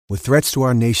With threats to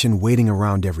our nation waiting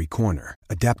around every corner,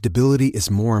 adaptability is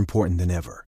more important than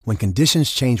ever. When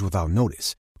conditions change without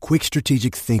notice, quick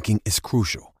strategic thinking is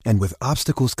crucial. And with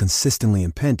obstacles consistently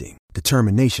impending,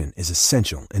 determination is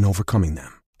essential in overcoming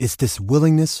them. It's this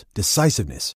willingness,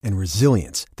 decisiveness, and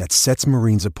resilience that sets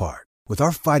Marines apart. With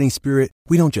our fighting spirit,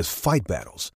 we don't just fight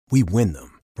battles, we win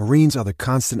them. Marines are the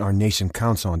constant our nation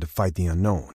counts on to fight the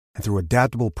unknown. And through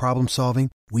adaptable problem solving,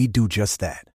 we do just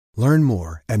that. Learn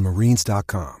more at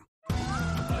marines.com.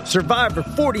 Survivor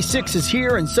 46 is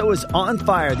here, and so is On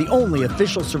Fire, the only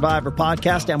official Survivor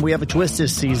podcast, and we have a twist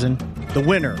this season. The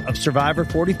winner of Survivor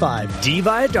 45, Dee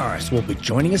Valladares, will be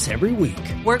joining us every week.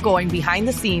 We're going behind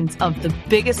the scenes of the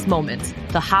biggest moments,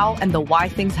 the how and the why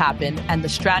things happen, and the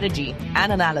strategy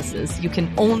and analysis you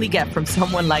can only get from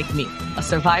someone like me, a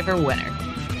Survivor winner.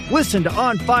 Listen to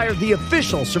On Fire, the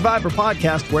official Survivor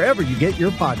podcast, wherever you get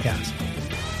your podcast.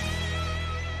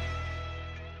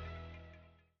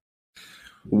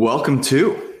 Welcome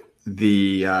to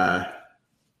the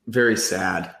very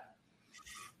sad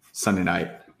Sunday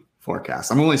night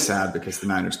forecast. I'm only sad because the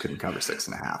Niners couldn't cover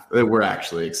 6.5. We're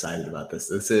actually excited about this.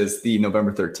 This is the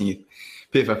November 13th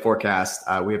PFF forecast.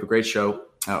 We have a great show.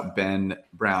 Ben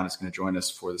Brown is going to join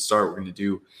us for the start. We're going to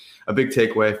do a big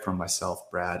takeaway from myself,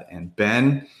 Brad, and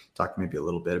Ben. Talk maybe a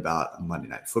little bit about Monday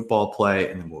Night Football play,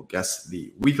 and then we'll guess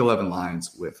the Week 11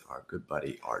 lines with our good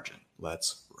buddy Arjun.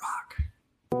 Let's rock.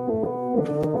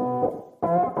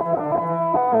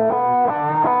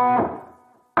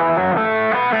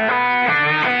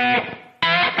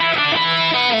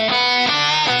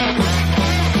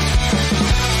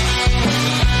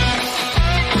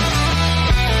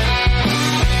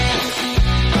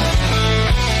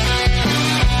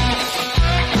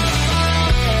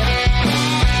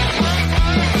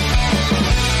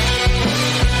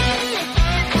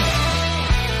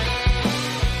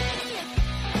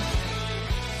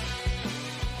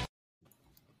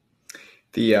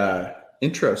 The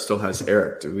intro still has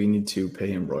Eric. Do we need to pay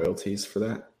him royalties for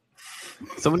that?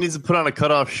 Someone needs to put on a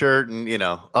cutoff shirt and,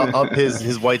 up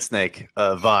his White Snake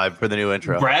vibe for the new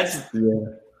intro. Brad's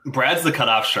the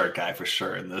cutoff shirt guy for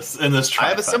sure in this. I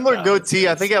have a similar goatee.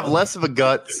 I think I have less of a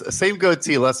gut. Same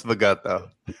goatee, less of a gut though.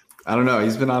 I don't know.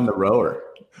 He's been on the rower.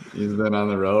 He's been on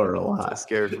the rower a lot. That's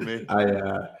scary for me.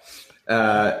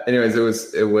 Anyways,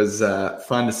 it was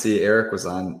fun to see Eric was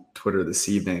on Twitter this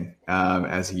evening,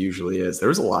 as he usually is. There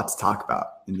was a lot to talk about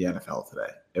in the NFL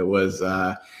today. It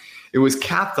was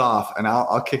capped off, and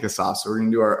I'll kick us off. So we're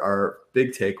going to do our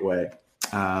big takeaway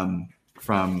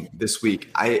from this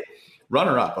week.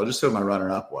 Runner-up. I'll just say what my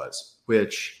runner-up was,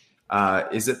 which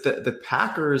is that the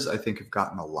Packers, I think, have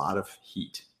gotten a lot of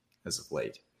heat as of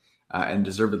late, and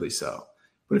deservedly so.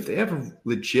 But if they have a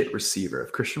legit receiver,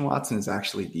 if Christian Watson is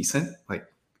actually decent, like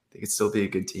they could still be a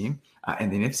good team. And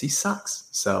the NFC sucks.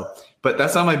 So, but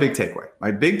that's not my big takeaway.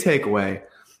 My big takeaway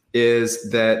is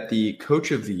that the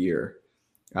coach of the year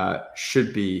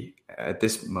should be, at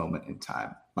this moment in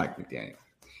time, Mike McDaniel.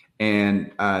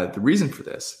 And the reason for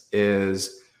this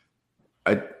is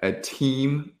a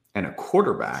team and a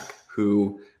quarterback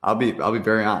who, I'll be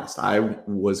very honest, I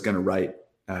was going to write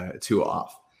Tua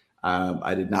off.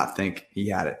 I did not think he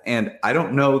had it. And I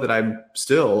don't know that I'm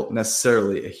still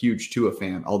necessarily a huge Tua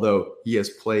fan, although he has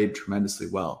played tremendously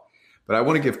well. But I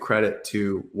want to give credit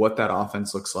to what that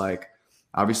offense looks like.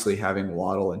 Obviously, having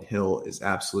Waddle and Hill is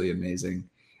absolutely amazing.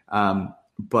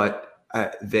 But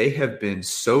they have been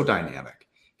so dynamic.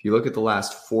 If you look at the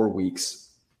last 4 weeks,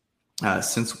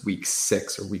 since week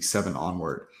 6 or week 7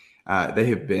 onward, they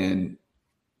have been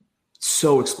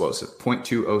so explosive,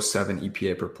 0.207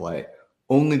 EPA per play.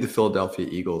 Only the Philadelphia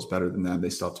Eagles better than them. They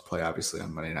still have to play, obviously,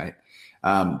 on Monday night.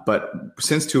 But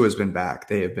since Tua has been back,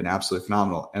 they have been absolutely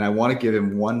phenomenal. And I want to give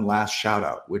him one last shout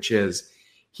out, which is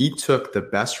he took the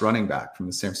best running back from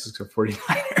the San Francisco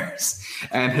 49ers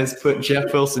and has put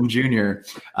Jeff Wilson Jr.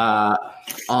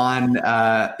 In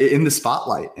the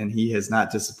spotlight. And he has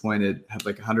not disappointed, had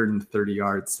like 130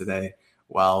 yards today,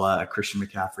 while Christian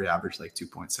McCaffrey averaged like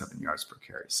 2.7 yards per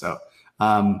carry. So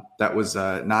that was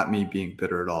not me being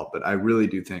bitter at all, but I really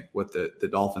do think what the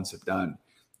Dolphins have done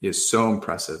is so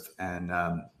impressive, and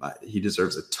he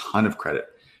deserves a ton of credit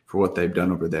for what they've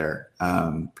done over there,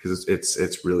 because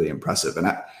it's really impressive.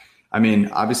 And I mean,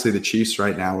 obviously the Chiefs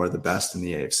right now are the best in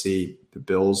the AFC. The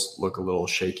Bills look a little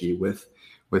shaky with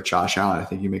Josh Allen. I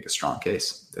think you make a strong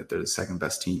case that they're the second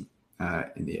best team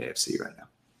in the AFC right now.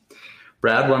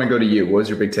 Brad, want to go to you. What was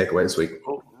your big takeaway this week?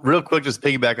 Real quick, just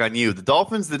piggyback on you. The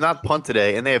Dolphins did not punt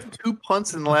today, and they have 2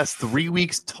 punts in the last 3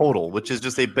 weeks total, which is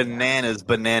just a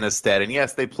banana stat. And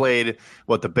yes, they played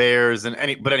the Bears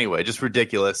but anyway, just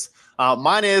ridiculous.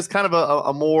 Mine is kind of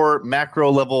a more macro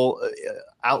level.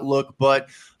 outlook. But,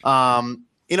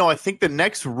 I think the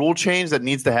next rule change that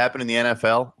needs to happen in the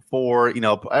NFL for,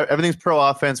 everything's pro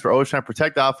offense, for always trying to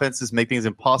protect offenses, make things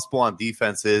impossible on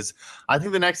defenses. I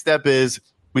think the next step is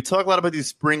we talk a lot about these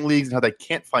spring leagues and how they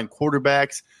can't find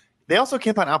quarterbacks. They also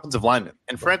can't find offensive linemen.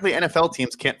 And frankly, NFL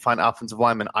teams can't find offensive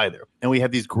linemen either. And we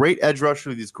have these great edge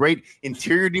rushers, these great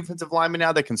interior defensive linemen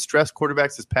now that can stress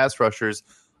quarterbacks as pass rushers.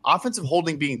 Offensive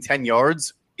holding being 10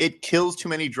 yards, it kills too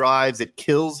many drives. It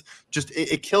kills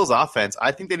offense.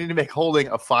 I think they need to make holding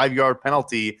a 5-yard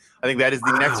penalty. I think that is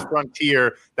the next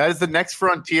frontier. That is the next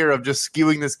frontier of just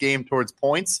skewing this game towards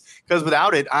points. Because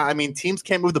without it, teams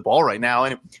can't move the ball right now.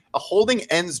 And a holding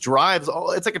ends drives.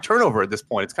 It's like a turnover at this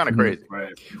point. It's kind of crazy.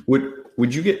 Right.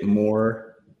 Would you get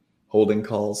more holding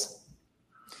calls?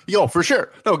 Yo, for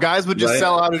sure. No, guys would just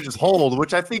sell out and just hold,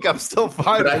 which I think I'm still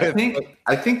fine with.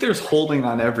 I think there's holding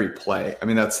on every play. I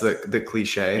mean, that's the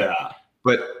cliche. Yeah.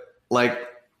 But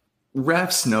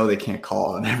refs know they can't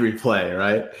call on every play,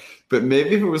 right? But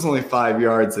maybe if it was only 5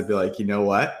 yards, they'd be like, you know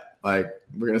what? Like,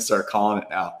 we're gonna start calling it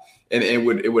now, and it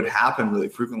would happen really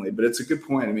frequently. But it's a good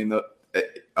point. I mean,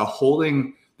 a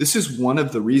holding. This is one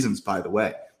of the reasons, by the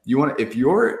way. If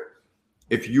you're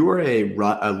a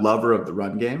lover of the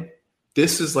run game,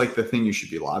 this is like the thing you should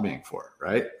be lobbying for,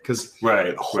 right? Because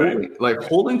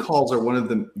holding calls are one of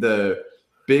the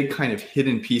big kind of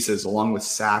hidden pieces, along with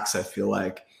sacks. I feel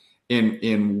like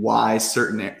in why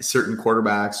certain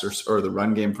quarterbacks or the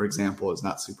run game, for example, is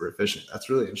not super efficient. That's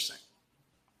really interesting.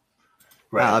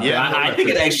 Right. I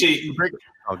think it actually.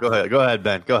 Oh, go ahead,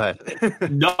 Ben. Go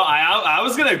ahead. No, I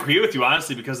was gonna agree with you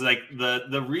honestly, because like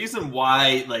the reason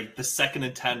why like the 2nd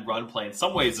and 10 run play in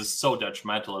some ways is so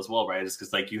detrimental as well, right? Is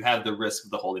because like you have the risk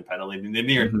of the holding penalty and then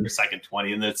near your second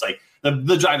 20, and then it's like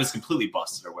the drive is completely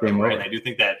busted or whatever, right? And I do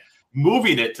think that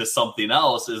moving it to something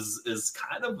else is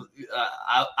kind of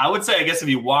I would say, I guess, if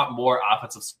you want more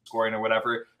offensive scoring or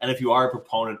whatever, and if you are a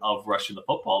proponent of rushing the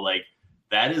football, like,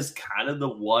 that is kind of the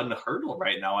one hurdle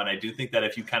right now. And I do think that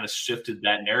if you kind of shifted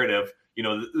that narrative,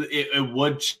 it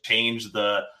would change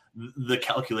the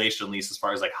calculation, at least as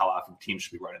far as like how often teams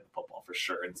should be running the football, for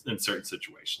sure, in certain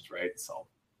situations, right? So,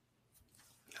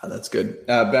 yeah, that's good.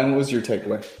 Ben, what was your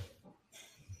takeaway?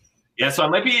 Yeah, so I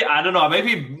might be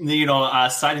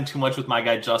siding too much with my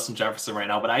guy Justin Jefferson right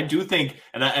now, but I do think,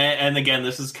 and again,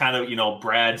 this is kind of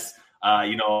Brad's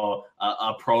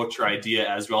approach or idea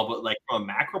as well. But like from a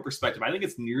macro perspective, I think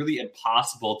it's nearly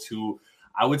impossible to,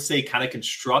 I would say, kind of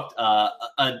construct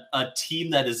a team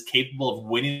that is capable of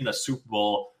winning a Super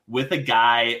Bowl with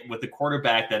a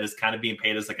quarterback that is kind of being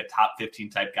paid as like a top 15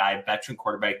 type guy, veteran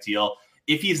quarterback deal,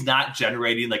 if he's not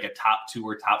generating like a top 2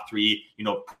 or top 3,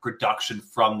 production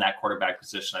from that quarterback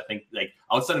position. I think like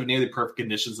outside of nearly perfect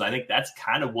conditions, I think that's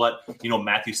kind of what,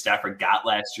 Matthew Stafford got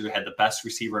last year, had the best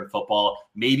receiver in football,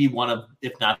 maybe one of,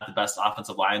 if not the best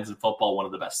offensive lines in football, one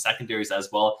of the best secondaries as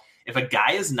well. If a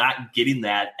guy is not getting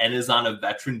that and is on a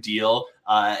veteran deal,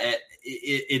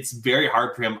 it's very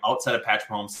hard for him outside of Patrick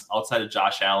Mahomes, outside of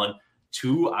Josh Allen,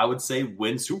 to, I would say,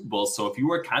 win Super Bowls. So if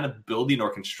you are kind of building or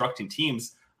constructing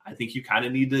teams, I think you kind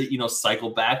of need to, cycle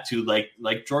back to like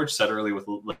George said earlier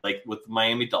with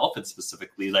Miami Dolphins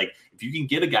specifically. Like if you can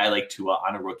get a guy like Tua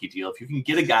on a rookie deal, if you can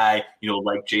get a guy,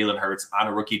 like Jalen Hurts on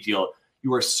a rookie deal,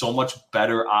 you are so much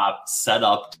better off set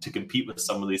up to compete with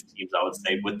some of these teams, I would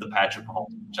say, with the Patrick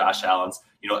Mahomes, Josh Allen's,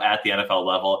 at the NFL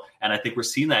level. And I think we're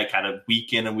seeing that kind of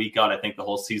week in and week out. I think the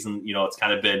whole season, it's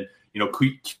kind of been,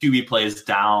 QB plays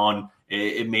down.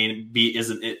 It may be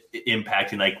isn't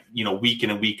impacting like, week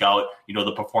in and week out,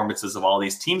 the performances of all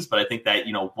these teams. But I think that,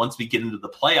 once we get into the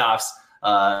playoffs,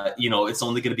 it's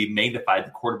only going to be magnified,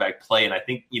 the quarterback play. And I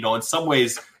think, in some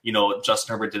ways,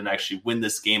 Justin Herbert didn't actually win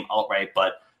this game outright,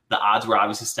 but the odds were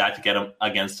obviously stacked to get him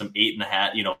against him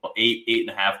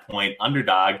 8.5 point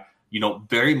underdog.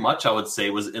 Very much, I would say,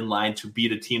 was in line to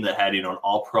beat a team that had, an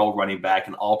all-pro running back,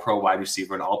 an all-pro wide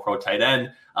receiver, an all-pro tight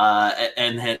end,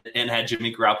 and had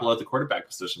Jimmy Garoppolo at the quarterback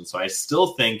position. So I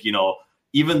still think,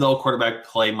 even though quarterback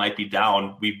play might be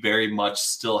down, we very much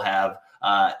still have,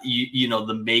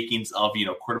 the makings of,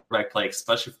 quarterback play,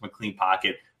 especially from a clean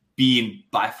pocket, being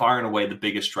by far and away the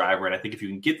biggest driver. And I think if you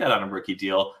can get that on a rookie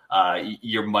deal,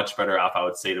 you're much better off, I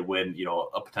would say, to win,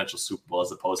 a potential Super Bowl,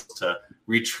 as opposed to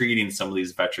retreating some of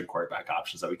these veteran quarterback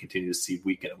options that we continue to see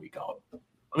week in and week out.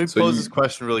 Let me pose this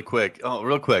question really quick.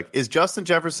 Real quick. Is Justin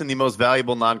Jefferson the most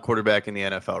valuable non-quarterback in the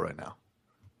NFL right now?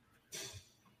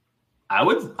 I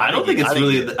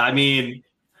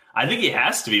think he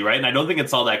has to be, right? And I don't think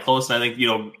it's all that close. And I think,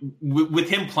 with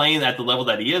him playing at the level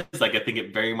that he is, like, I think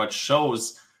it very much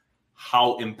shows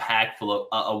how impactful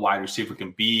a wide receiver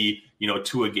can be,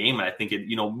 to a game. And I think it,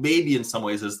 maybe in some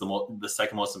ways is the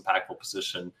second most impactful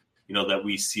position, that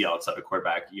we see outside of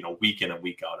quarterback, week in and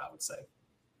week out, I would say.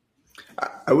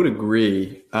 I would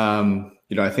agree.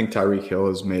 I think Tyreek Hill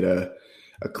has made a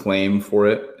claim for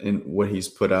it in what he's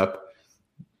put up.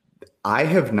 I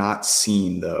have not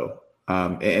seen, though,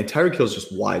 and Tyreek Hill is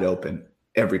just wide open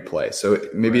every play. So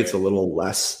maybe It's a little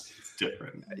less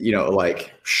different,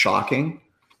 like shocking.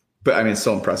 But I mean, it's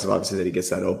so impressive, obviously, that he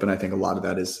gets that open. I think a lot of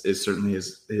that is certainly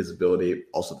his ability,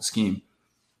 also the scheme.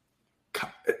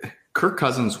 Kirk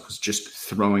Cousins was just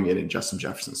throwing it in Justin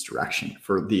Jefferson's direction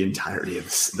for the entirety of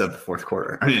the fourth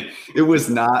quarter. I mean, it was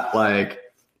not like,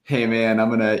 hey man,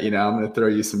 I'm gonna throw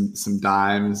you some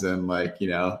dimes and we're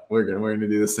gonna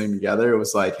do this thing together. It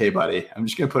was like, hey buddy, I'm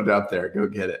just gonna put it up there, go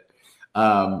get it.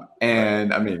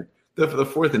 And I mean, the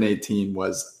 4th and 18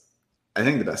 was, I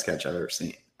think, the best catch I've ever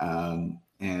seen. I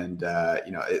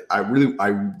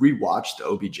rewatched the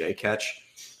OBJ catch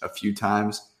a few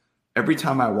times. Every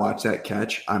time I watch that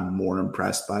catch, I'm more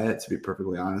impressed by it, to be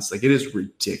perfectly honest. Like, it is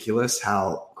ridiculous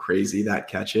how crazy that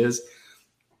catch is.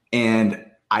 And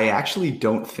I actually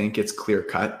don't think it's clear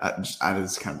cut. This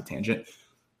is kind of a tangent.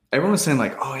 Everyone was saying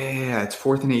oh yeah, it's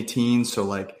 4th and 18.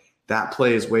 So that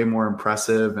play is way more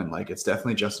impressive. And it's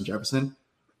definitely Justin Jefferson.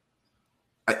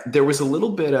 There was a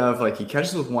little bit of he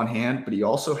catches with one hand, but he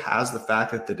also has the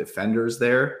fact that the defender's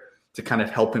there to kind of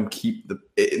help him keep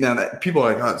now that people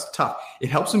are oh, it's tough. It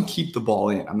helps him keep the ball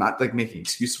in. I'm not making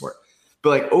excuses for it,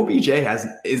 but OBJ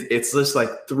it's just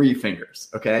 3 fingers.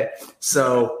 Okay.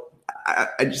 So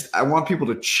I want people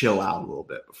to chill out a little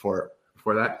bit before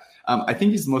that. I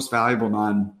think he's the most valuable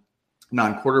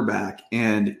non-quarterback.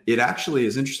 And it actually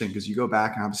is interesting because you go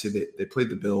back and obviously they played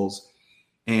the Bills,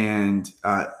 and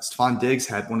Stephon Diggs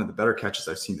had one of the better catches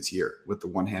I've seen this year with the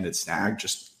one-handed snag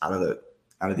just out of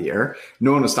the air.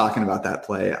 No one was talking about that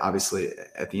play, obviously,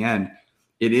 at the end.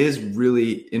 It is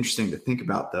really interesting to think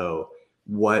about, though,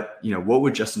 what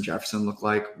would Justin Jefferson look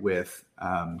like with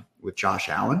Josh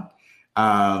Allen?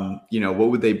 What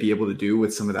would they be able to do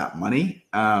with some of that money?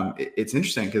 It's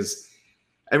interesting because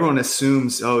everyone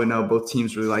assumes, oh no, both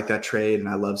teams really like that trade, and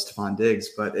I love Stephon Diggs,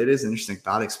 but it is an interesting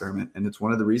thought experiment, and it's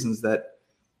one of the reasons that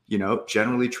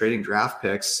generally trading draft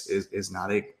picks is not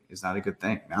a good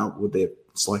thing. Now, would they have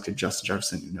selected Justin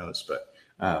Jefferson? Who knows? But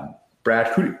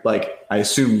Brad, I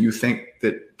assume you think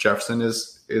that Jefferson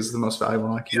is the most valuable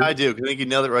on QB? Yeah, I do. I think you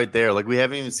nailed it right there. We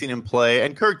haven't even seen him play.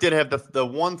 And Kirk did have the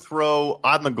one throw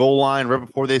on the goal line right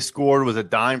before they scored was a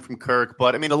dime from Kirk.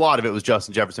 But I mean, a lot of it was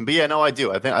Justin Jefferson. But yeah, no, I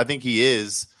do. I think he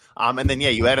is. And then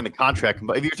you add in the contract.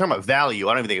 But if you're talking about value,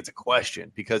 I don't even think it's a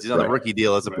question because he's on the rookie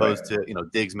deal as opposed to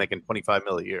Diggs making $25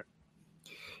 million a year.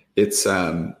 It's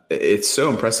so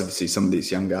impressive to see some of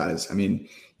these young guys. I mean,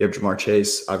 you have Jamar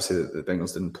Chase. Obviously, the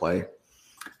Bengals didn't play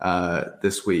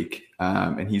this week,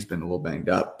 and he's been a little banged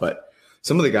up. But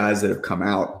some of the guys that have come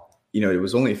out, it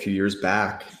was only a few years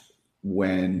back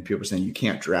when people were saying you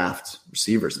can't draft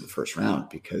receivers in the first round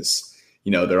because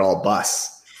they're all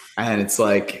busts. And it's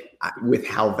with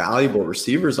how valuable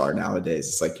receivers are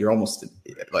nowadays, it's you're almost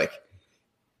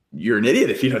you're an idiot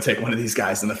if you don't take one of these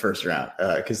guys in the first round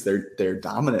because they're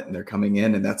dominant and they're coming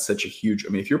in, and that's such a huge. I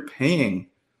mean, if you're paying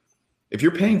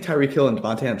Tyreek Hill and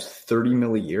Devontae Adams $30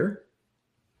 million a year,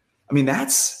 I mean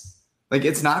that's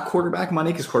it's not quarterback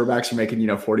money because quarterbacks are making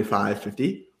 45,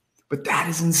 50, but that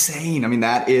is insane. I mean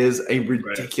that is a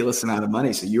ridiculous amount of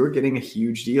money. So you're getting a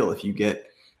huge deal if you get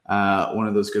one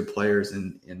of those good players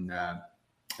on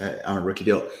a rookie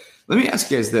deal. Let me ask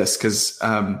you guys this because.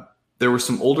 There were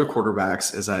some older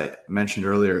quarterbacks, as I mentioned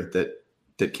earlier,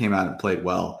 that came out and played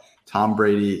well. Tom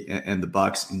Brady and the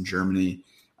Bucs in Germany.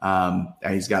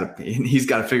 He's got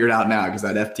to figure it out now because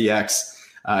that FTX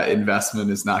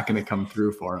investment is not going to come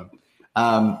through for him.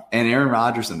 And Aaron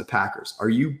Rodgers and the Packers. Are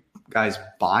you guys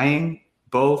buying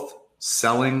both,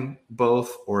 selling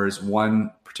both, or is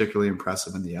one particularly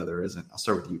impressive and the other isn't? I'll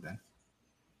start with you, Ben.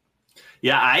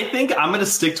 Yeah, I think I'm going to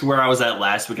stick to where I was at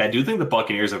last week. I do think the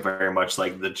Buccaneers are very much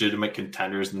legitimate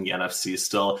contenders in the NFC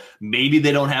still. Maybe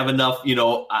they don't have enough,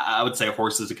 I would say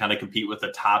horses to kind of compete with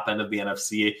the top end of the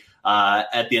NFC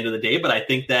at the end of the day. But I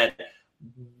think that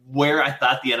where I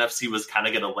thought the NFC was kind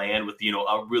of going to land with,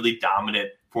 a really dominant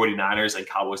 49ers and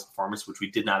Cowboys performance, which we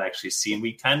did not actually see in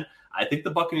week 10, I think the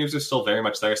Buccaneers are still very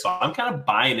much there. So I'm kind of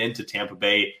buying into Tampa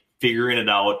Bay, figuring it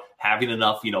out, having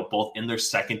enough, both in their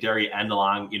secondary and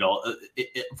along,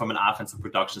 from an offensive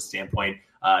production standpoint,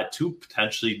 to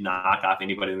potentially knock off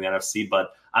anybody in the NFC.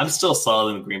 But I'm still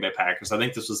solid in the Green Bay Packers. I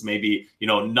think this was maybe,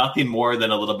 nothing more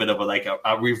than a little bit of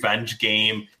a revenge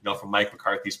game, from Mike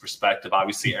McCarthy's perspective.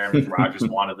 Obviously, Aaron Rodgers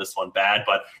wanted this one bad,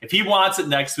 but if he wants it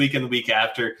next week and the week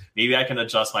after, maybe I can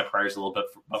adjust my priors a little bit.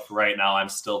 But for right now, I'm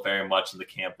still very much in the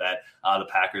camp that the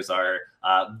Packers are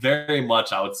very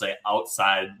much, I would say,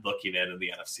 outside looking in the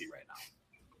NFC right now.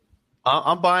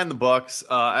 I'm buying the Bucs.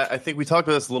 I think we talked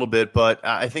about this a little bit, but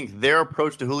I think their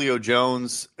approach to Julio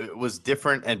Jones was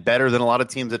different and better than a lot of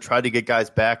teams that tried to get guys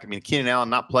back. I mean, Keenan Allen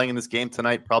not playing in this game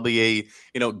tonight, probably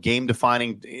a game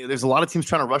defining. There's a lot of teams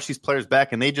trying to rush these players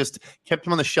back, and they just kept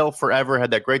him on the shelf forever.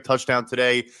 Had that great touchdown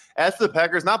today. As for the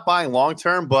Packers, not buying long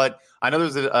term, but I know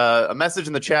there's a message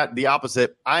in the chat, the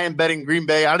opposite. I am betting Green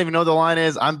Bay. I don't even know what the line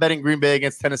is. I'm betting Green Bay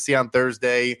against Tennessee on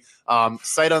Thursday.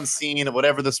 Sight unseen,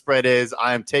 whatever the spread is,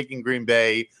 I am taking Green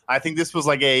Bay. I think this was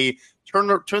like a turn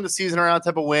the season around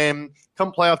type of win.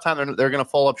 Come playoff time, they're going to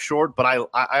fall up short. But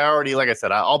I already, like I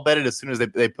said, I'll bet it as soon as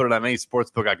they put it on any sports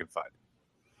book I can find.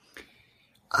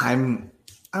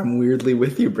 I'm weirdly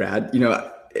with you, Brad.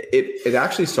 It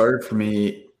actually started for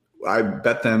me. I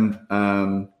bet them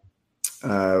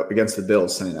against the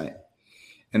Bills Sunday night.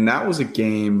 And that was a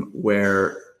game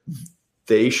where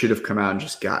they should have come out and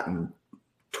just gotten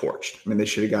torched. I mean, they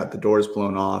should have got the doors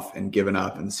blown off and given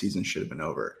up, and the season should have been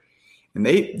over. And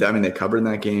they covered in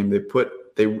that game.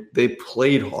 They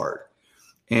played hard.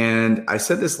 And I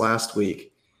said this last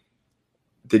week.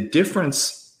 The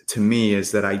difference to me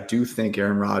is that I do think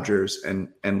Aaron Rodgers and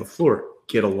LaFleur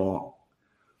get along.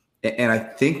 And I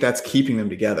think that's keeping them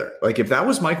together. Like, if that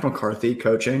was Mike McCarthy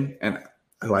coaching, and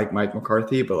I like Mike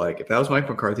McCarthy, but like if that was Mike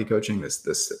McCarthy coaching,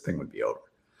 this thing would be over.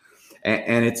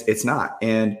 And it's not.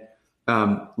 And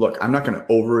look, I'm not going to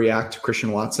overreact to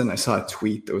Christian Watson. I saw a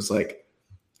tweet that was like,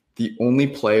 the only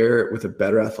player with a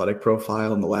better athletic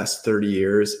profile in the last 30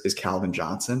 years is Calvin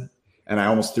Johnson. And I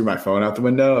almost threw my phone out the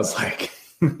window. I was like,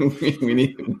 we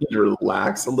need to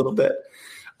relax a little bit.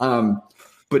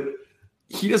 But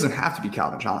he doesn't have to be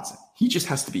Calvin Johnson. He just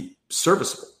has to be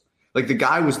serviceable. Like, the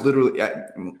guy was literally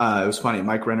it was funny.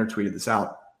 Mike Renner tweeted this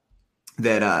out,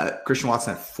 that Christian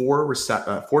Watson had four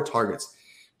targets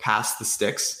past the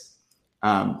sticks,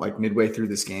 like midway through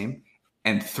this game,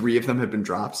 and 3 of them have been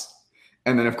drops.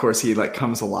 And then, of course, he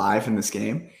comes alive in this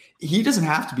game. He doesn't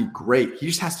have to be great. He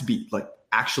just has to be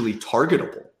actually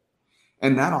targetable.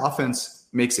 And that offense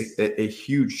makes a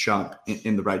huge jump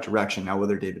in the right direction. Now,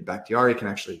 whether David Bakhtiari can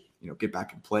actually get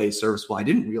back and play serviceable. I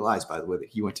didn't realize, by the way, that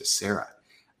he went to Sarah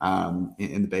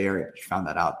in the Bay Area. I found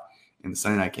that out in the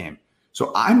Sunday night game.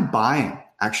 So I'm buying,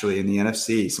 actually, in the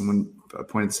NFC. Someone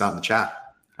pointed this out in the chat.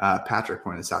 Patrick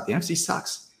pointed this out. The NFC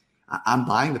sucks. I'm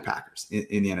buying the Packers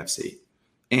in the NFC.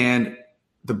 And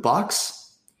the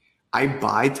Bucs, I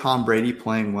buy Tom Brady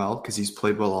playing well because he's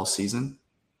played well all season.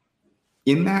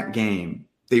 In that game,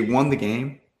 they won the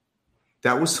game.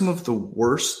 That was some of the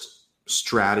worst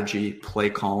strategy, play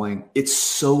calling. It's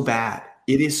so bad.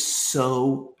 It is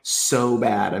so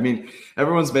bad. I mean,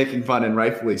 everyone's making fun, and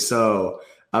rightfully so,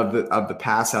 of the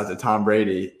pass out to Tom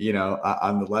Brady,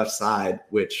 on the left side,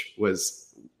 which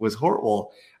was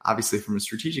horrible, obviously from a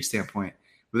strategic standpoint.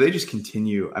 But they just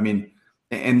continue. I mean,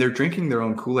 and they're drinking their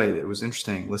own Kool-Aid. It was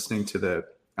interesting listening to the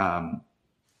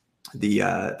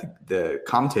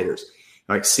commentators.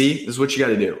 Like, see, this is what you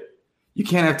got to do. You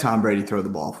can't have Tom Brady throw the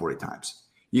ball 40 times.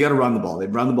 You got to run the ball.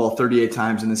 They've run the ball 38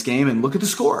 times in this game, and look at the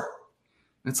score.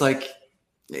 It's like,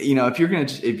 if you're going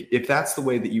to, if that's the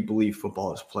way that you believe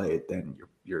football is played, then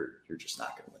you're just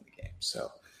not going to win the game. So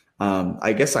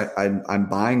I guess I'm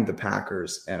buying the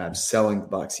Packers and I'm selling the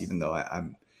Bucs, even though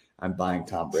I'm buying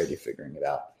Tom Brady, figuring it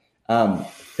out.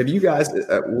 Have you guys?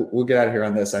 We'll get out of here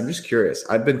on this. I'm just curious.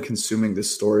 I've been consuming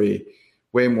this story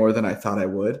way more than I thought I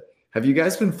would. Have you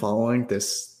guys been following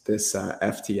this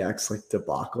FTX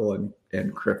debacle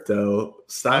and crypto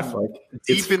stuff?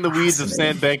 Deep in the weeds of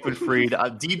Sam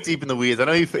Bankman-Fried. Deep in the weeds. I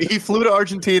know he flew to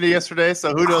Argentina yesterday,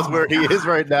 so who knows where he is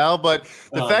right now. But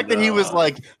the fact that he was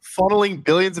funneling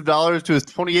billions of dollars to his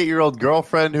 28-year-old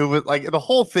girlfriend, who was the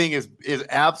whole thing is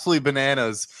absolutely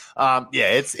bananas.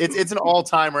 It's an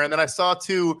all-timer. And then I saw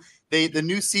too, the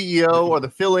new CEO or the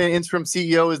fill-in interim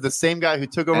CEO is the same guy who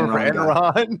took over for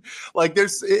Enron.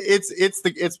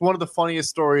 It's one of the funniest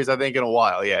stories I think in a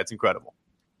while. Yeah, it's incredible.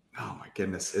 Oh my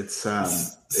goodness, it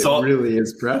really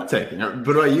is breathtaking.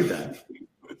 What about you, Ben?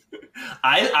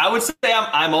 I would say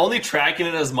I'm only tracking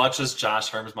it as much as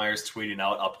Josh Hermsmeyer's tweeting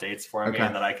out updates for me,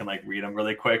 and that I can read them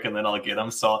really quick and then I'll get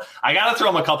them. So I got to throw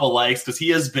him a couple likes because he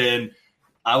has been,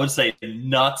 I would say,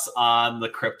 nuts on the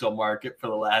crypto market for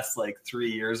the last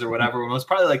 3 years or whatever. It was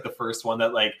probably the first one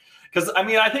that because I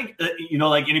mean, I think,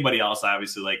 like anybody else, I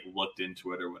obviously looked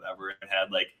into it or whatever and had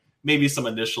maybe some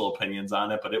initial opinions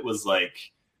on it, but it was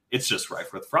like, it's just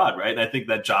rife with fraud, right? And I think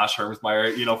that Josh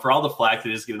Hermsmeyer, you know, for all the flack that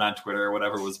he's getting on Twitter or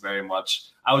whatever, was very much,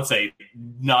 I would say,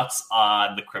 nuts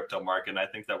on the crypto market. And I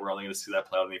think that we're only going to see that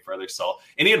play out any further. So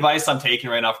any advice I'm taking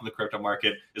right now from the crypto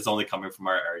market is only coming from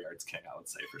our Air Yards King, I would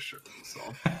say, for sure.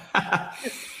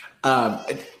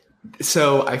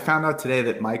 So I found out today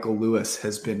that Michael Lewis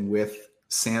has been with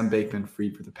Sam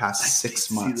Bankman-Fried for the past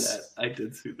 6 months. I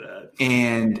did see that.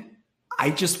 And I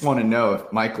just want to know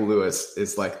if Michael Lewis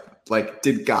is like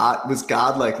was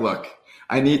God like, look,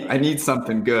 I need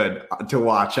something good to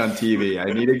watch on TV.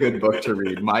 I need a good book to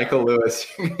read. Michael Lewis,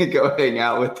 you're going to go hang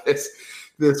out with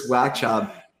this whack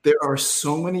job. There are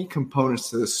so many components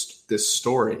to this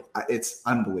story. It's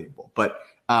unbelievable. But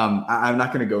I'm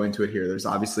not going to go into it here. There's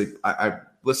obviously, I've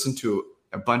listened to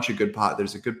a bunch of good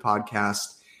there's a good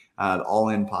podcast, the All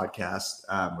In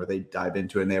podcast, where they dive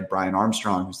into it. And they have Brian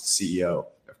Armstrong, who's the CEO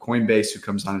of Coinbase, who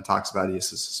comes on and talks about it. He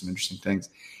says some interesting things.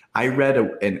 I read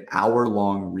an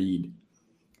hour-long read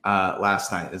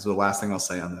last night. This is the last thing I'll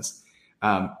say on this.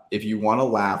 If you want to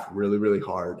laugh really, really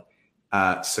hard,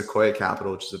 Sequoia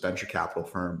Capital, which is a venture capital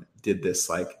firm, did this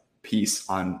like piece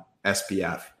on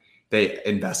SBF. They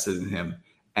invested in him.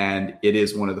 And it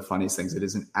is one of the funniest things. It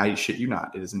is I shit you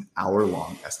not, it is an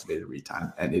hour-long estimated read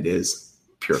time, and it is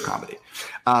pure comedy.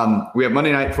 We have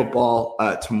Monday Night Football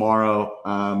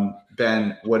tomorrow.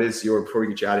 Ben, what is before we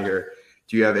get you out of here,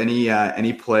 do you have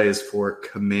any plays for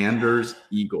Commanders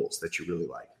Eagles that you really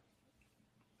like?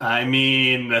 I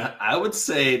mean, I would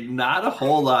say not a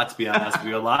whole lot, to be honest with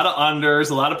you. A lot of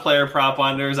unders, a lot of player prop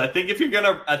unders. I think if you're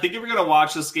gonna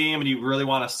watch this game and you really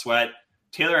want to sweat,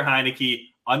 Taylor Heineke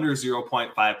under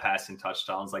 0.5 passing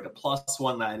touchdowns, like a plus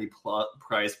 190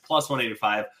 price, plus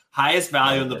 185, highest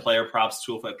value in the player props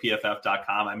tool at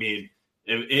pff.com. I mean,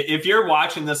 if you're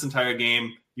watching this entire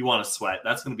game, you want to sweat.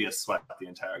 That's going to be a sweat the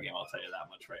entire game. I'll tell you that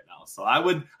much right now. So I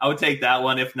would take that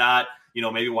one. If not,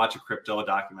 maybe watch a crypto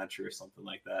documentary or something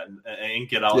like that, and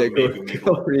get out and maybe with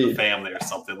the family or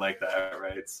something like that,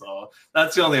 right? So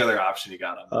that's the only other option you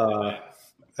got on.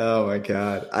 Oh my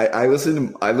God. I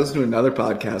listened to another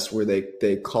podcast where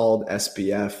they called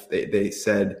SBF. They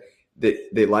said that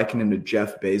they likened him to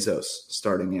Jeff Bezos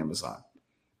starting Amazon,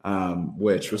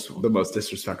 which was the most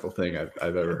disrespectful thing I've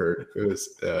ever heard. It was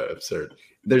absurd.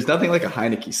 There's nothing like a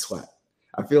Heineke sweat.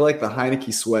 I feel like the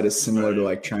Heineke sweat is similar to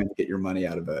like trying to get your money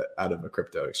out of a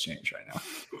crypto exchange right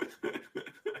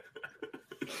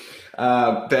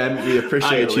now. Ben, we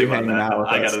appreciate you hanging out with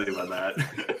us. I got to leave on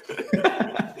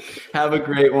that. Have a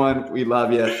great one. We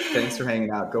love you. Thanks for hanging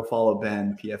out. Go follow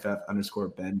Ben,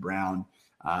 PFF_Ben Brown.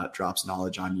 Drops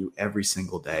knowledge on you every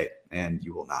single day, and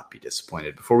you will not be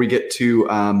disappointed. Before we get to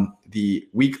the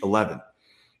Week 11,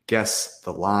 guess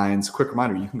the lines. Quick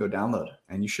reminder, you can go download,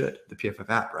 and you should, the PFF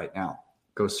app right now.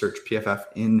 Go search PFF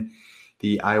in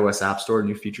the iOS App Store.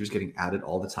 New features getting added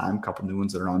all the time. A couple new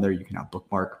ones that are on there. You can now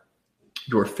bookmark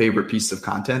your favorite piece of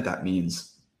content. That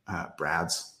means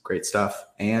Brad's great stuff,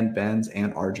 and Ben's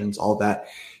and Arjun's, all that.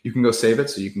 You can go save it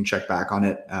so you can check back on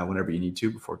it whenever you need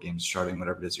to before games starting,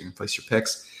 whatever it is, you can place your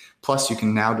picks. Plus, you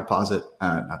can now you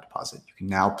can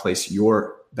now place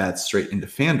your bets straight into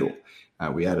FanDuel.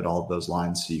 We added all of those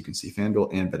lines so you can see FanDuel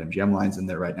and BetMGM lines in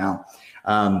there right now.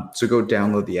 So go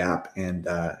download the app and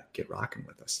get rocking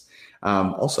with us.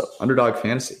 Also, Underdog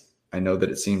Fantasy. I know that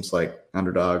it seems like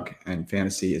Underdog and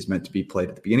Fantasy is meant to be played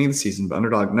at the beginning of the season, but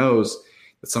Underdog knows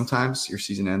that sometimes your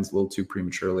season ends a little too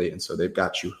prematurely, and so they've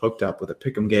got you hooked up with a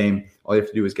pick'em game. All you have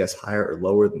to do is guess higher or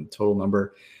lower than the total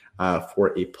number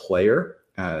for a player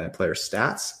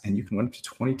stats, and you can win up to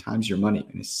 20 times your money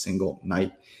in a single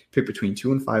night. Pick between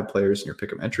 2 and 5 players in your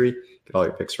pick'em entry, get all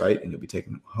your picks right, and you'll be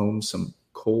taking home some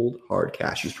cold, hard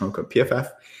cash. Use promo code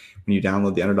PFF when you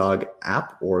download the Underdog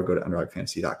app or go to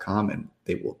UnderdogFantasy.com, and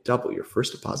they will double your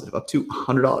first deposit of up to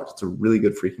 $100. It's a really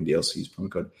good freaking deal, so use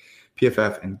promo code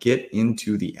PFF and get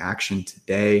into the action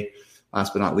today.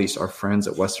 Last but not least, our friends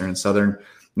at Western and Southern.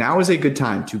 Now is a good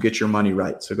time to get your money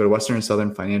right. So go to Western and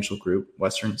Southern Financial Group,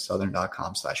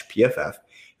 westernsouthern.com/PFF.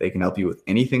 They can help you with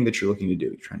anything that you're looking to do.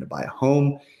 You're trying to buy a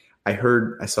home. I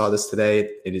saw this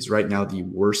today. It is right now the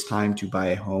worst time to buy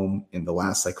a home in the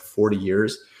last 40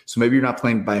 years. So maybe you're not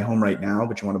planning to buy a home right now,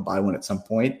 but you want to buy one at some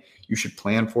point. You should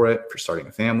plan for it. If you're starting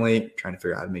a family, trying to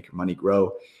figure out how to make your money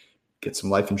grow, get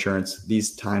some life insurance.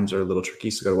 These times are a little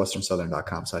tricky. So go to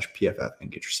westernsouthern.com/PFF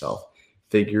and get yourself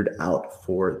figured out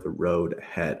for the road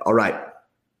ahead. All right.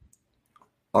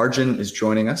 Arjun is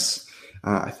joining us.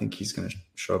 I think he's going to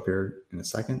show up here in a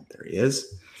second. There he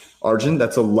is. Arjun,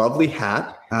 that's a lovely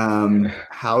hat.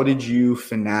 How did you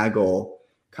finagle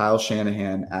Kyle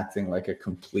Shanahan acting like a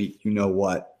complete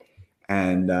you-know-what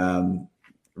and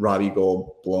Robbie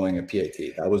Gould blowing a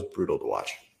PAT. That was brutal to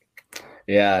watch.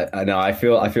 Yeah, I know. I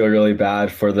feel really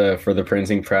bad for the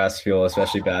printing press. Feel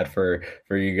especially bad for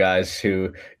you guys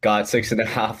who got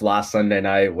 6.5 last Sunday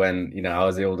night when I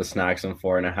was able to snag some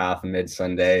 4.5 mid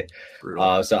Sunday.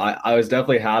 So I was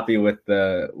definitely happy with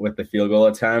the field goal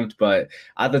attempt, but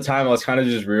at the time I was kind of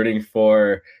just rooting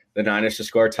for the Niners to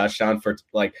score a touchdown for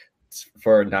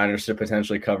Niners to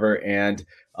potentially cover and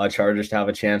Chargers to have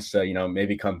a chance to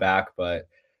maybe come back, but.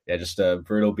 Yeah, just a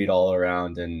brutal beat all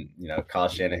around, and Kyle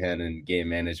Shanahan and game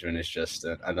management is just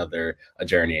another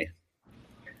journey.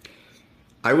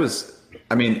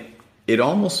 It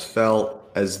almost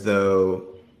felt as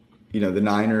though the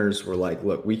Niners were like,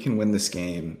 look, we can win this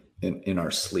game in our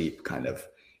sleep. Kind of,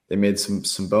 they made some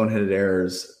boneheaded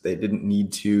errors. They didn't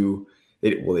need to.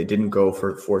 They didn't go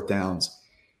for fourth downs,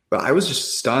 but I was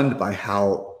just stunned by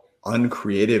how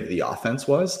uncreative the offense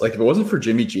was. Like, if it wasn't for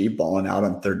Jimmy G balling out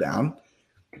on third down,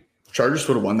 Chargers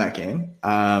would have won that game.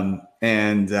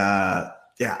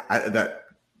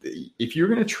 If you're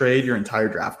going to trade your entire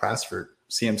draft class for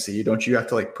CMC, don't you have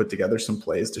to put together some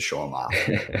plays to show them off?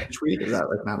 Each week, is that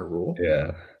not a rule?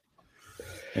 Yeah.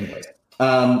 Anyways,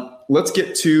 let's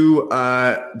get to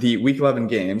the Week 11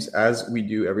 games. As we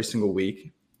do every single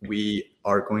week, we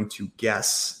are going to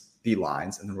guess the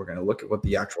lines, and then we're going to look at what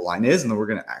the actual line is, and then we're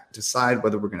going to decide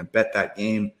whether we're going to bet that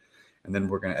game. And then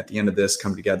we're going to, at the end of this,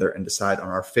 come together and decide on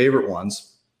our favorite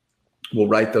ones. We'll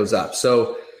write those up.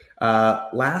 So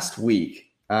last week,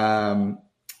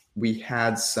 we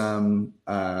had some,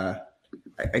 I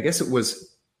guess it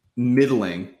was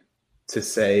middling to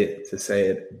say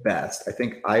it best. I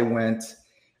think I went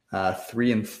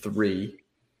 3-3.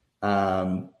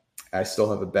 I still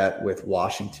have a bet with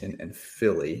Washington and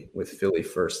Philly, with Philly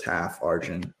first half.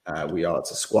 Arjun,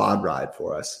 it's a squad ride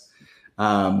for us.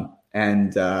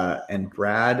 And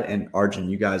Brad and Arjun,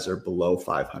 you guys are below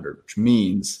 500, which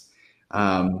means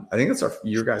I think that's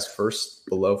your guys' first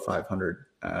below 500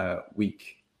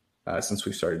 week since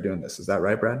we started doing this. Is that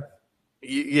right, Brad?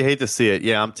 You hate to see it.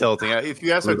 Yeah, I'm tilting. If you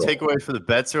guys had takeaways for the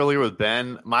bets earlier with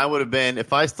Ben, mine would have been,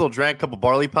 if I still drank a couple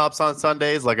barley pops on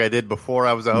Sundays like I did before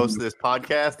I was a host of this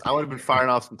podcast, I would have been firing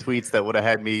off some tweets that would have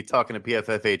had me talking to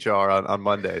PFFHR on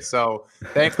Monday. So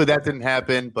thankfully that didn't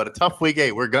happen, but a tough week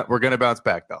 8. We're going to bounce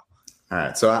back, though. All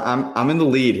right, so I'm in the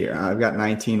lead here. I've got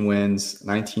 19 wins,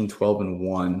 19, 12, and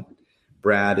 1.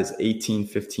 Brad is 18,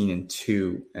 15, and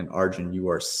 2. And Arjun, you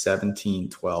are 17,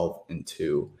 12, and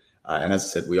 2. And as I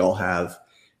said, we all have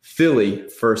Philly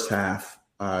first half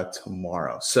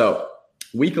tomorrow. So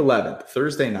week 11,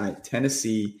 Thursday night,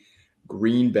 Tennessee,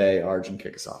 Green Bay. Arjun,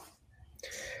 kick us off.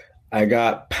 I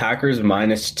got Packers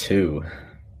 -2.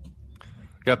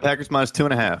 Got Packers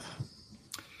 -2.5.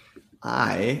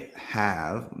 I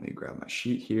have, let me grab my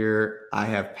sheet here. I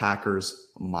have Packers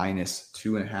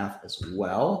 -2.5 as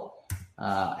well.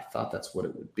 I thought that's what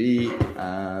it would be.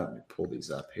 Let me pull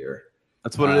these up here.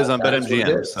 That's what it is on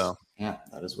BetMGM. So yeah,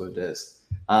 that is what it is.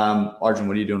 Arjun,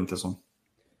 what are you doing with this one?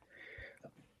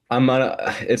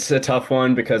 It's a tough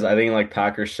one because I think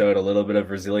Packers showed a little bit of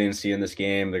resiliency in this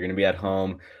game. They're going to be at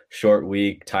home, short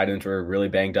week. Titans were really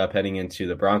banged up heading into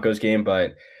the Broncos game,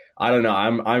 but I don't know.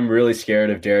 I'm really scared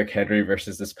of Derrick Henry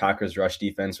versus this Packers rush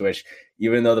defense, which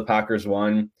even though the Packers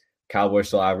won, Cowboys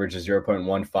still average a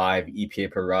 0.15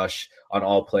 EPA per rush on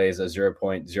all plays, a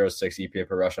 0.06 EPA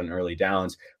per rush on early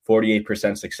downs,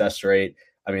 48% success rate.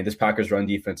 I mean, this Packers run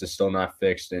defense is still not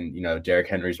fixed, and Derrick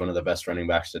Henry is one of the best running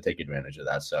backs to take advantage of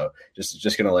that. So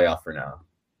just going to lay off for now.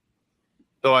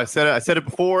 So I said it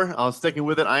before. I was sticking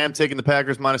with it. I am taking the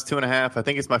Packers -2.5. I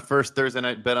think it's my first Thursday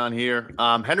night bet on here.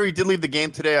 Henry did leave the game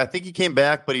today. I think he came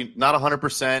back, but he not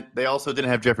 100%. They also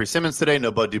didn't have Jeffrey Simmons today.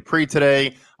 No Bud Dupree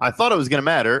today. I thought it was going to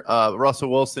matter.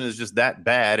 Russell Wilson is just that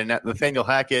bad, and Nathaniel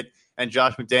Hackett and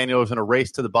Josh McDaniels in a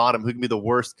race to the bottom. Who can be the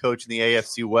worst coach in the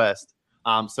AFC West?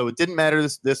 So it didn't matter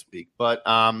this week. But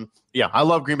I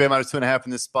love Green Bay -2.5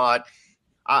 in this spot.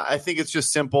 I think it's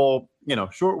just simple.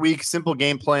 Short week, simple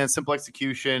game plan, simple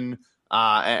execution,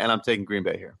 and I'm taking Green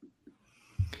Bay here.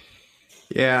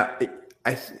 Yeah,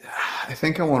 I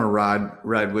think I want to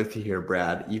ride with you here,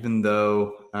 Brad. Even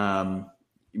though I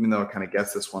kind of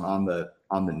guessed this one on the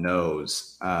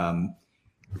nose,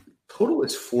 total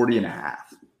is 40.5,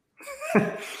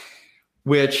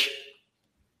 which.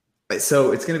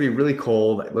 So it's going to be really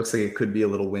cold. It looks like it could be a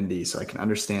little windy, so I can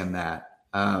understand that.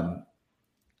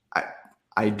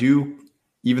 I do,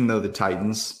 even though the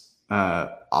Titans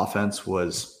offense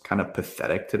was kind of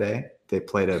pathetic today, they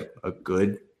played a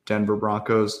good Denver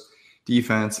Broncos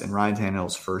defense in Ryan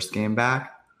Tannehill's first game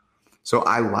back. So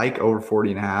I like over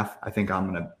 40.5. I think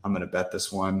I'm gonna bet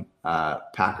this one.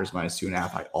 Packers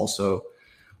 -2.5. I also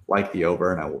like the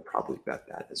over, and I will probably bet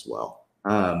that as well.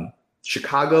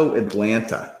 Chicago,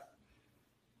 Atlanta.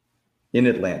 In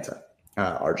Atlanta,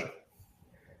 Arjun.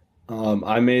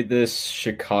 I made this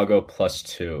Chicago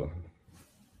 +2.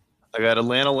 I got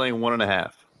Atlanta laying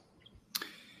 1.5.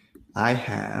 I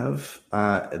have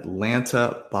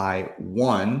Atlanta by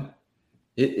 1.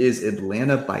 It is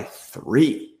Atlanta by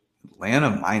 3. Atlanta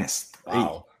 -3.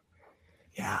 Wow.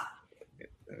 Yeah.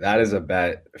 That is a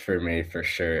bet for me for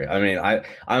sure. I mean,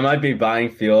 I might be buying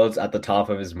Fields at the top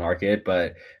of his market,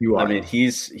 but I mean,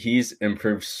 he's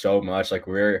improved so much. Like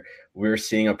we're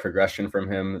seeing a progression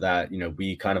from him that,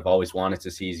 we kind of always wanted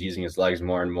to see. He's using his legs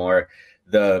more and more.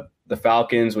 The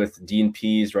Falcons with Dean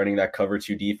Pease running that cover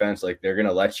 2 defense, like they're going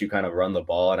to let you kind of run the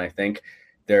ball. And I think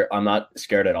I'm not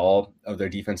scared at all of their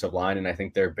defensive line. And I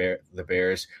think the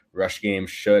Bears rush game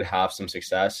should have some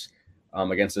success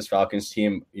against this Falcons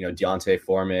team. Deontay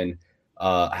Foreman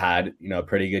had, a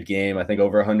pretty good game. I think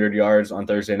over 100 yards on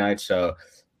Thursday night. So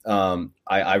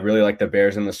I really like the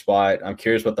Bears in the spot. I'm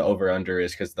curious what the over-under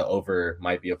is because the over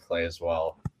might be a play as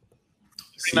well.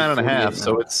 9.5,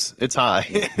 so it's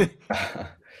high.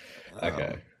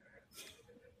 Okay.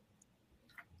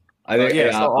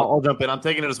 I'll jump in. I'm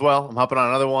taking it as well. I'm hopping on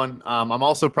another one. I'm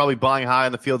also probably buying high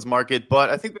in the Fields market, but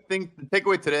I think the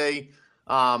takeaway today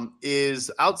is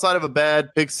outside of a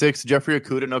bad pick 6, Jeffrey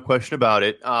Okudah, no question about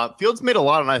it. Fields made a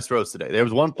lot of nice throws today. There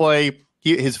was one play.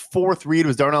 His 4th read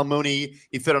was Darnell Mooney.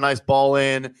 He fit a nice ball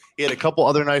in. He had a couple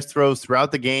other nice throws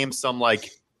throughout the game. Some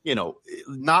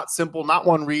not simple, not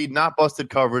one read, not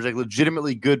busted coverage, like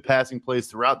legitimately good passing plays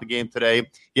throughout the game today.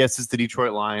 Yes, it's the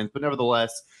Detroit Lions, but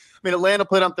nevertheless, I mean, Atlanta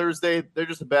played on Thursday. They're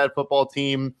just a bad football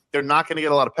team. They're not going to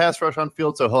get a lot of pass rush on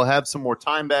field, so he'll have some more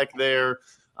time back there.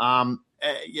 The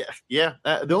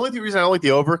only reason I don't like the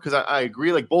over, because I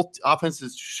agree, like both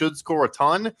offenses should score a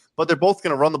ton, but they're both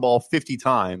going to run the ball 50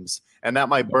 times, and that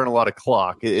might burn a lot of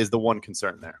clock is the one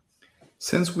concern there.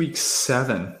 Since week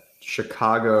 7,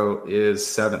 Chicago is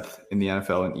 7th in the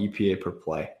NFL in EPA per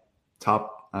play.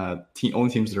 Top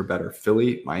only teams that are better: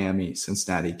 Philly, Miami,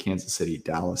 Cincinnati, Kansas City,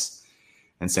 Dallas,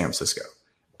 and San Francisco.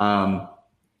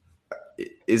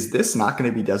 Is this not going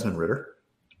to be Desmond Ridder?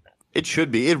 It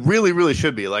should be. It really, really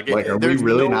should be. Are we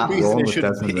really not rolling with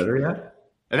Desmond Ridder yet?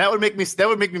 And that would make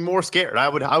me more scared. I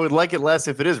would like it less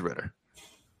if it is Ridder.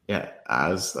 Yeah, I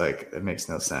was like, it makes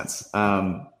no sense.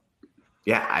 I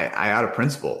out of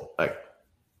principle,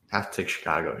 have to take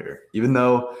Chicago here, even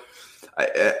though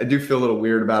I do feel a little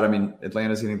weird about it. I mean,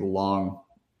 Atlanta's getting the long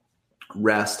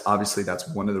rest. Obviously, that's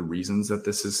one of the reasons that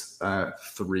this is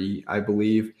 3, I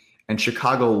believe. And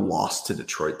Chicago lost to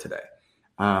Detroit today.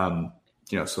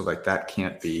 So that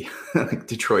can't be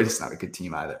Detroit is not a good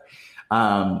team either.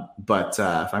 But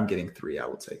if I'm getting 3,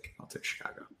 I'll take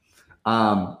Chicago.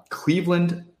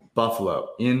 Cleveland,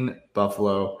 Buffalo. In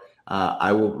Buffalo,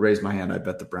 I will raise my hand. I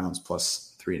bet the Browns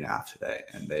 +3.5 today,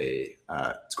 and they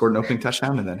scored an opening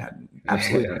touchdown and then had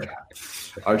absolutely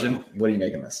Arjun, what are you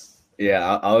making this?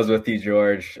 Yeah, I was with you,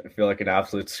 George. I feel like an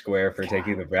absolute square for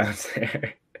taking the Browns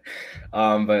there.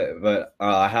 But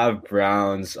I have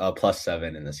Browns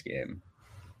 +7 in this game.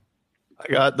 I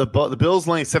got the Bills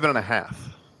laying 7.5.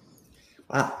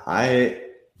 Wow,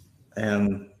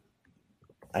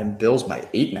 I'm Bills by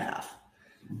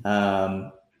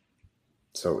 8.5.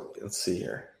 So let's see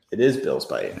here. It is Bills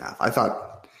by 8.5.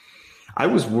 I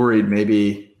was worried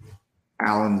maybe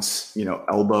Allen's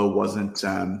elbow wasn't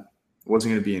going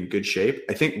to be in good shape.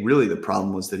 I think really the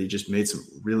problem was that he just made some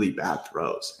really bad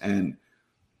throws. And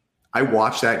I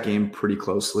watched that game pretty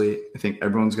closely. I think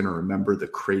everyone's going to remember the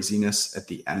craziness at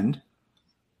the end.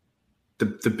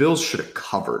 The Bills should have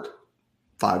covered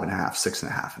 5.5,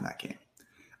 6.5 in that game.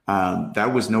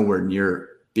 That was nowhere near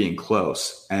being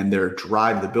close. And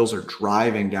the Bills are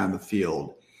driving down the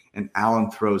field, and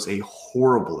Allen throws a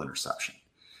horrible interception.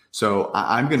 So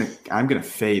I'm gonna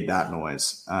fade that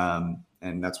noise.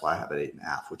 And that's why I have it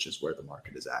 8.5, which is where the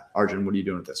market is at. Arjun, what are you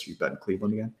doing with this? Are you betting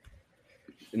Cleveland again?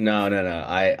 No.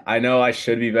 I know I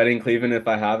should be betting Cleveland if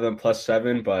I have them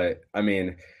 +7, but I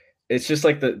mean, it's just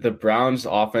like the Browns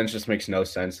offense just makes no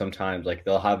sense sometimes. Like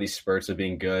they'll have these spurts of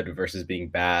being good versus being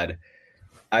bad.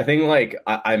 I think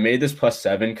I made this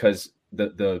 +7 because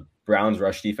the Browns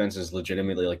rush defense is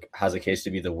legitimately has a case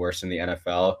to be the worst in the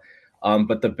NFL.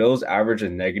 But the Bills average a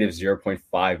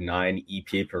 -0.59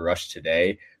 EPA per rush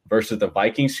today versus the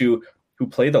Vikings who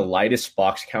play the lightest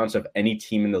box counts of any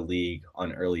team in the league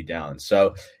on early downs.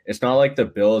 So it's not like the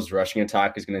Bills rushing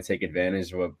attack is going to take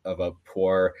advantage of a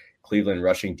poor Cleveland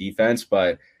rushing defense.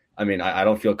 But I mean, I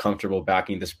don't feel comfortable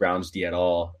backing this Browns D at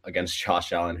all against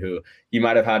Josh Allen, who he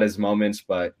might have had his moments,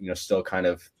 but still kind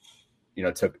of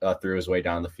took threw his way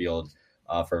down the field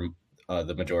for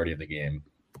the majority of the game.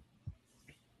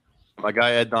 My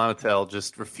guy Ed Donatel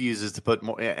just refuses to put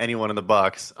anyone in the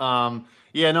box.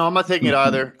 Yeah, no, I'm not taking it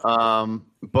either.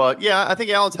 But yeah, I think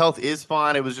Allen's health is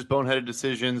fine. It was just boneheaded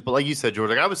decisions. But like you said,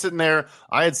 George, like I was sitting there,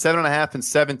 I had 7.5 and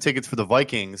 7 tickets for the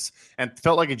Vikings and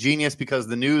felt like a genius because of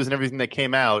the news and everything that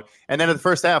came out. And then in the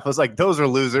first half, I was like, those are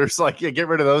losers. Like, yeah, get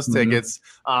rid of those tickets.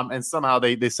 And somehow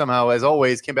they somehow, as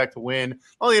always, came back to win. Not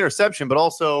only interception, but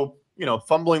also,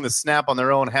 fumbling the snap on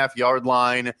their own half-yard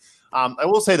line. I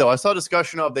will say, though, I saw a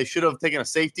discussion of they should have taken a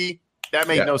safety. That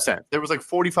made no sense. There was like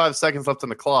 45 seconds left on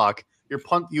the clock.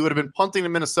 You would have been punting to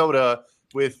Minnesota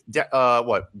with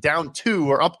down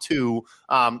 2 or up 2,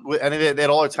 and they had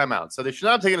all their timeouts. So they should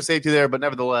not have taken a safety there, but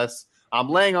nevertheless, I'm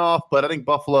laying off. But I think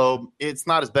Buffalo, it's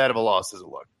not as bad of a loss as it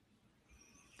looked.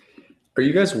 Are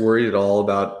you guys worried at all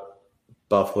about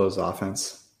Buffalo's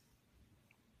offense?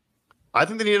 I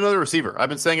think they need another receiver. I've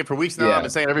been saying it for weeks now. Yeah. I've been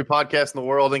saying it every podcast in the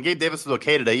world. And Gabe Davis was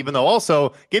okay today, even though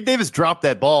also Gabe Davis dropped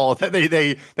that ball that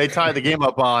they tied the game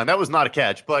up on. That was not a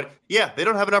catch. But yeah, they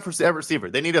don't have enough receiver.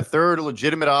 They need a third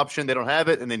legitimate option. They don't have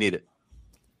it, and they need it.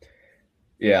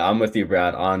 Yeah, I'm with you,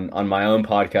 Brad. On my own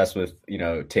podcast with,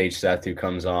 Tage Seth, who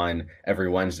comes on every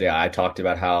Wednesday, I talked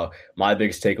about how my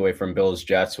biggest takeaway from Bills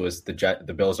Jets was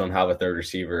the Bills don't have a third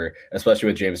receiver, especially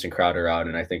with Jamison Crowder out.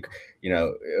 And I think,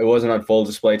 it wasn't on full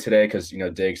display today because,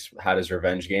 Diggs had his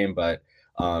revenge game. But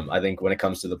I think when it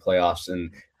comes to the playoffs and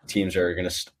teams are going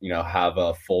to, have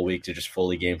a full week to just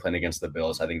fully game plan against the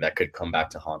Bills, I think that could come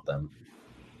back to haunt them.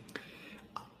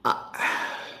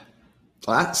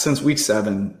 Since week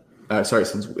 7,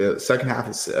 since the second half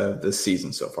of this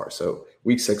season so far, so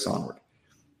week 6 onward,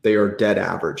 they are dead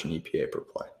average in EPA per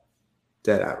play.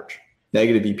 Dead average.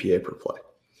 Negative EPA per play.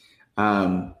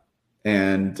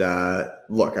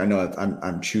 Look, I know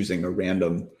I'm choosing a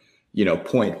random,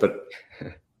 point, but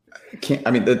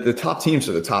the top teams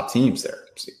are the top teams there.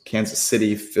 Kansas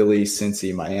City, Philly,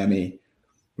 Cincy, Miami.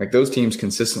 Like those teams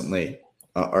consistently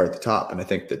are at the top. And I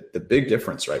think that the big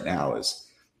difference right now is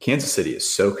Kansas City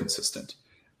is so consistent.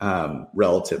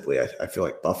 Relatively, I feel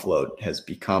like Buffalo has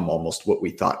become almost what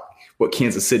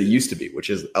Kansas City used to be, which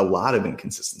is a lot of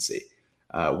inconsistency,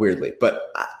 weirdly.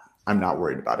 But I'm not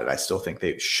worried about it. I still think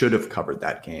they should have covered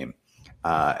that game,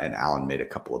 and Allen made a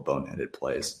couple of boneheaded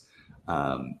plays.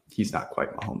 He's not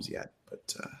quite Mahomes yet,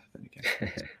 but then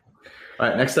again. All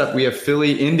right, next up we have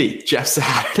Philly-Indy, Jeff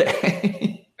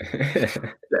Saturday.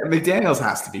 McDaniels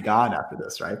has to be gone after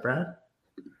this, right, Brad?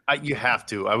 You have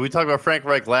to. We talked about Frank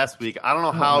Reich last week. I don't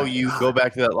know how you go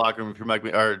back to that locker room if you're Mike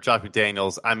or Josh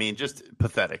McDaniels. I mean, just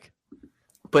pathetic.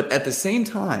 But at the same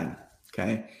time,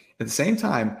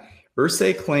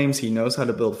 Irsay claims he knows how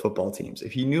to build football teams.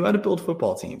 If he knew how to build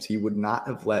football teams, he would not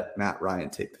have let Matt Ryan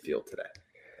take the field today.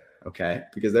 Okay?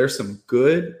 Because there's some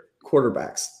good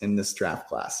quarterbacks in this draft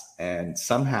class. And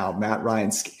somehow Matt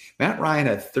Ryan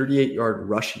had a 38-yard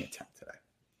rushing attempt.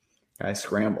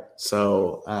 Scramble.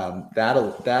 So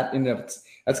that's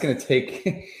going to take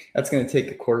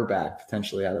a quarterback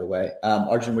potentially out of the way.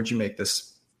 Arjun, what'd you make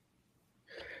this?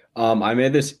 I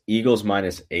made this Eagles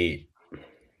 -8.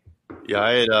 Yeah,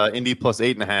 I had Indy plus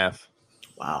 8.5.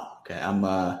 Wow. Okay,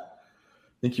 I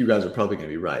think you guys are probably going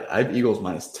to be right. I have Eagles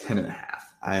 -10.5.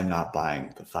 I am not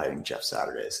buying the Fighting Jeff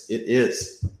Saturdays. It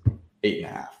is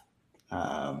 8.5,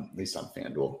 at least on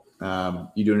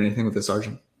FanDuel. You doing anything with this,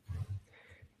 Arjun?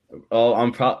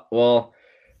 Well,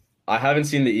 I haven't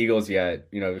seen the Eagles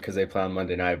yet, because they play on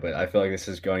Monday night, but I feel like this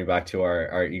is going back to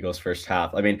our Eagles first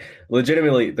half. I mean,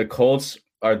 legitimately, the Colts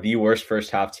are the worst first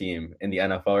half team in the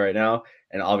NFL right now.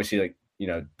 And obviously,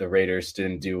 the Raiders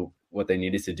didn't do what they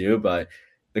needed to do, but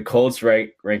the Colts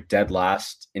ranked dead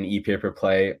last in EPA per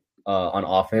play on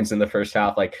offense in the first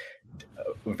half,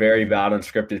 very bad on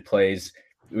scripted plays.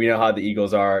 We know how the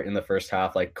Eagles are in the first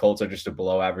half. Colts are just a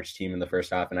below average team in the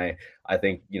first half. And I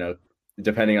think,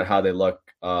 depending on how they look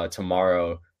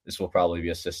tomorrow, this will probably be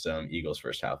a system Eagles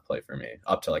first half play for me,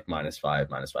 up to -5,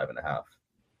 -5.5.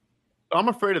 I'm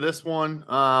afraid of this one.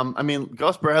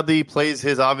 Gus Bradley plays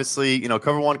his, obviously,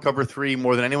 cover 1, cover 3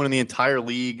 more than anyone in the entire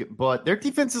league, but their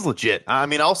defense is legit.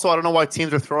 Also, I don't know why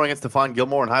teams are throwing at Stephon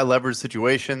Gilmore in high leverage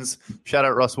situations. Shout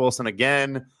out Russ Wilson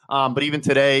again. But even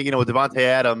today, with Devontae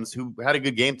Adams, who had a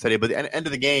good game today, but at the end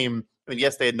of the game,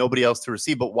 yes, they had nobody else to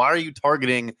receive, but why are you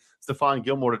targeting Stephon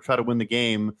Gilmore to try to win the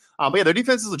game? But yeah, their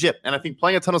defense is legit. And I think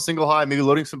playing a ton of single high, maybe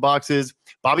loading some boxes.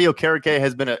 Bobby Okereke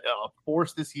has been a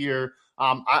force this year.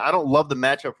 I don't love the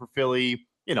matchup for Philly.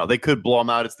 They could blow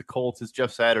them out. It's the Colts. It's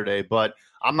Jeff Saturday. But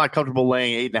I'm not comfortable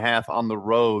laying 8.5 on the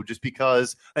road just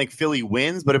because I think Philly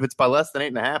wins. But if it's by less than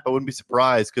 8.5, I wouldn't be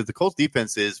surprised because the Colts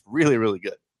defense is really, really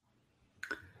good.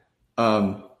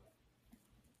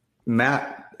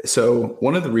 Matt, so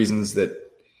one of the reasons that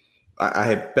I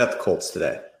had bet the Colts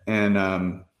today, and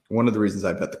one of the reasons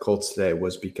I bet the Colts today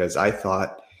was because I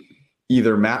thought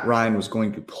either Matt Ryan was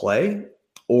going to play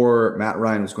or Matt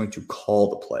Ryan was going to call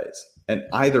the plays. And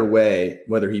either way,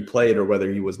 whether he played or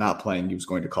whether he was not playing, he was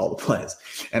going to call the plays.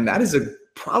 And that is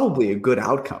probably a good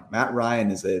outcome. Matt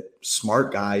Ryan is a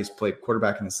smart guy. He's played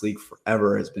quarterback in this league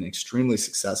forever, has been extremely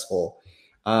successful,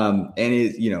 and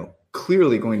is,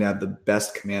 clearly going to have the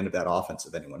best command of that offense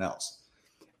of anyone else.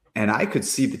 And I could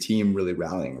see the team really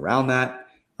rallying around that.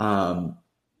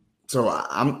 So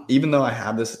I'm, even though I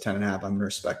have this at 10.5, I'm going to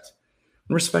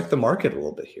respect the market a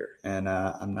little bit here. And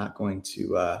I'm not going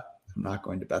to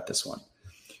bet this one.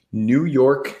 New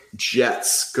York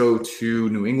Jets go to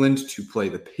New England to play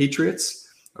the Patriots,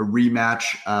 a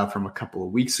rematch from a couple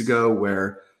of weeks ago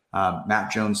where Matt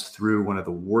Jones threw one of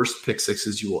the worst pick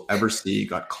sixes you will ever see,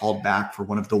 got called back for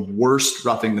one of the worst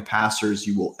roughing the passers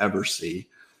you will ever see.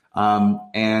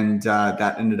 And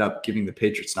that ended up giving the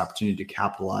Patriots an opportunity to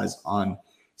capitalize on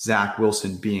Zach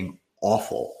Wilson being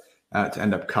awful to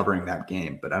end up covering that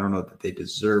game. But I don't know that they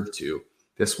deserve to.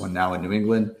 This one now in New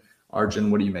England.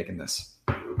 Arjun, what are you making this?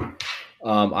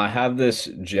 I have this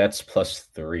Jets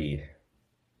 +3.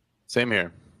 Same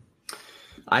here.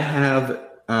 I have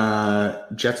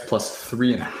Jets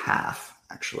 +3.5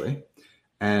 actually,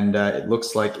 and it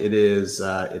looks like it is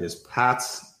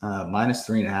Pats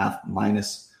 -3.5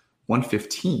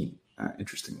 -115.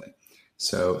 Interestingly,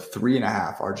 so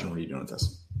 3.5. Arjun, what are you doing with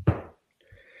this?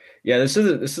 Yeah, this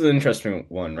is an interesting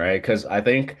one, right? Because I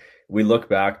think we look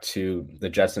back to the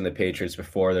Jets and the Patriots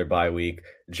before their bye week.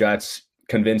 Jets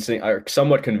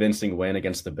somewhat convincing win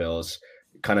against the Bills,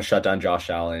 kind of shut down Josh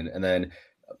Allen, and then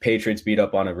Patriots beat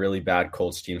up on a really bad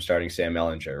Colts team starting Sam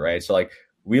Ehlinger, right? So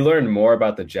we learned more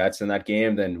about the Jets in that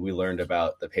game than we learned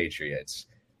about the Patriots.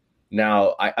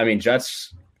 Now, I mean,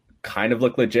 Jets kind of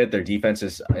look legit. Their defense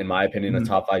is, in my opinion, a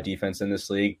top 5 defense in this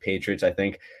league. Patriots, I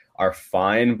think, are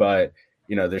fine, but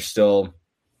they're still,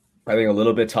 I think, a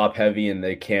little bit top heavy, and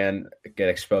they can get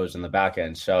exposed in the back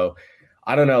end. So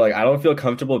I don't know. I don't feel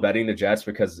comfortable betting the Jets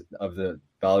because of the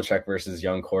Belichick versus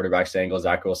young quarterbacks angle.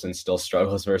 Zach Wilson still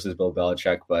struggles versus Bill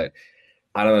Belichick, but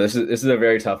I don't know. This is a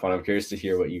very tough one. I'm curious to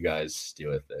hear what you guys do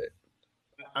with it.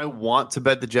 I want to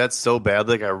bet the Jets so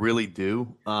badly, I really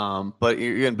do. But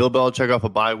again, Bill Belichick off a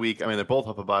bye week. I mean, they're both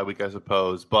off a bye week, I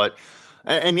suppose. But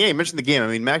and yeah, you mentioned the game. I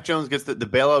mean, Mac Jones gets the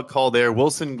bailout call there.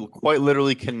 Wilson quite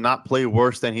literally cannot play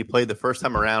worse than he played the first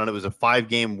time around, and it was a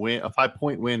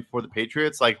 5-point win for the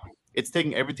Patriots. It's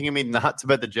taking everything in me not to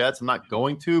bet the Jets. I'm not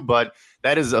going to, but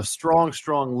that is a strong,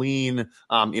 strong lean.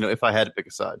 If I had to pick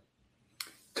a side.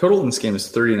 Total in this game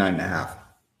is 39.5.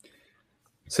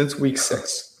 Since week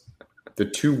 6, the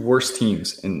two worst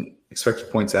teams in expected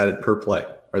points added per play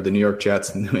are the New York Jets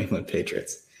and the New England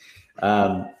Patriots.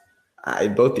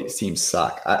 Both these teams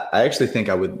suck. I actually think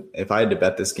I would, if I had to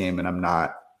bet this game, and I'm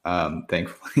not.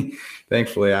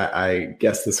 Thankfully, I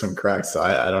guessed this one correct, so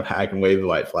I can wave the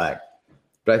white flag.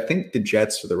 But I think the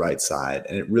Jets are the right side,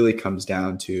 and it really comes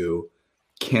down to,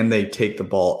 can they take the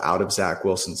ball out of Zach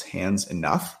Wilson's hands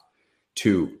enough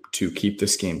to keep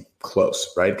this game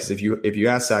close, right? Because if you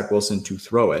ask Zach Wilson to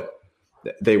throw it,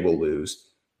 they will lose.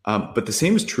 But the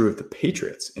same is true of the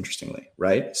Patriots, interestingly,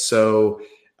 right? So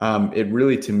it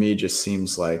really, to me, just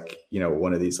seems like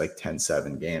one of these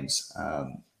 10-7 games.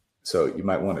 So you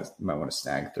might want to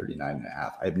snag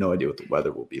 39.5. I have no idea what the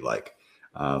weather will be like,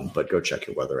 but go check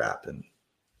your weather app and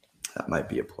that might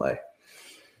be a play.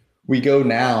 We go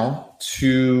now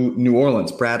to New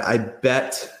Orleans. Brad, I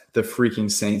bet the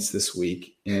freaking Saints this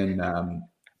week in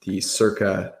the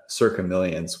circa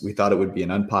millions. We thought it would be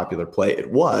an unpopular play.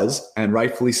 It was, and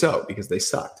rightfully so, because they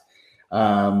sucked.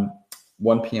 1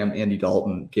 p.m. Andy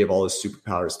Dalton gave all his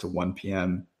superpowers to 1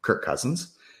 p.m. Kirk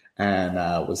Cousins and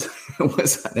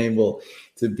was unable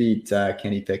to beat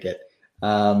Kenny Pickett.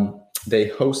 They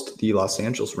host the Los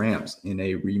Angeles Rams in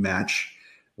a rematch,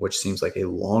 which seems like a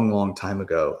long, long time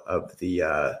ago, of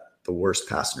the worst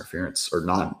pass interference or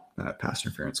non-pass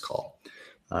interference call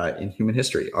in human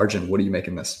history. Arjun, what are you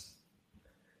making this?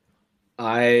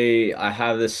 I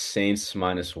have the Saints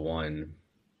 -1.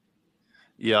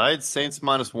 Yeah, I had Saints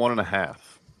 -1.5.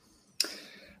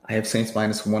 I have Saints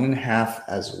 -1.5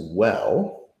 as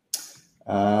well.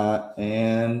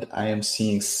 And I am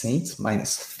seeing Saints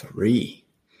 -3.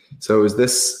 So is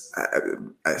this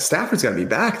Stafford's got to be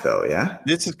back though? Yeah.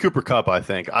 This is Cooper Kupp. I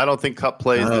think. I don't think Kupp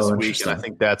plays this week, and I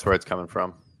think that's where it's coming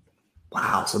from.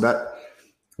 Wow. So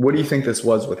what do you think this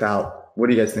was without? What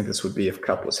do you guys think this would be if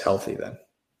Kupp was healthy then?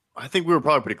 I think we were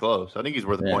probably pretty close. I think he's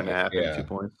worth 1.5, maybe 2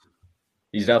 points.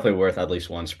 He's definitely worth at least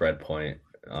one spread point.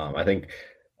 I think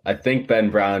I think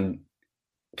Ben Brown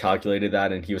calculated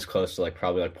that, and he was close to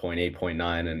probably 0.8,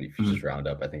 0.9, and if you just round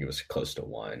up, I think it was close to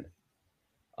 1.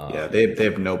 Yeah, they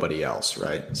have nobody else,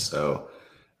 right? So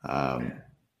Stafford's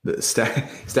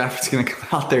going to come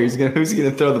out there. Who's he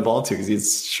going to throw the ball to? Because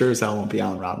he's sure as hell won't be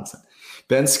Allen Robinson.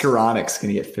 Ben Skoronek's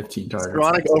going to get 15 targets.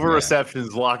 Skoranek over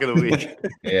receptions, lock of the week.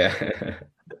 Yeah.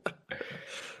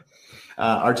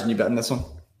 Arjun, you betting this one?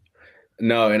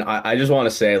 No, and I just want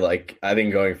to say, I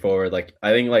think going forward,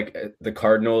 I think the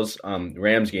Cardinals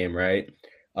Rams game, right?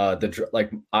 I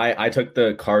took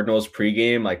the Cardinals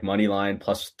pregame money line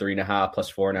plus 3.5,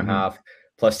 plus 4.5,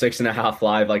 plus 6.5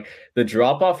 live. The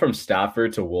drop off from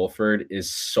Stafford to Wolford is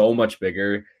so much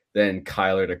bigger than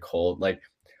Kyler to Colt.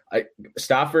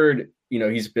 Stafford,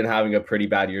 he's been having a pretty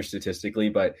bad year statistically,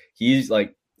 but he's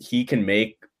he can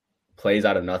make plays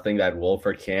out of nothing that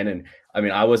Wolford can. And I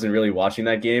mean, I wasn't really watching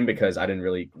that game because I didn't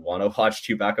really want to watch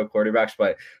two backup quarterbacks,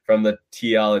 but from the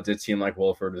TL, it did seem like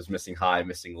Wolford was missing high,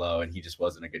 missing low, and he just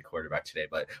wasn't a good quarterback today.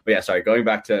 But yeah, sorry, going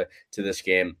back to this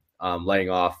game,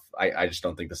 laying off, I just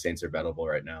don't think the Saints are bettable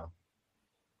right now.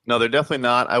 No, they're definitely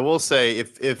not. I will say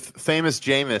if famous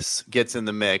Jameis gets in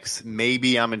the mix,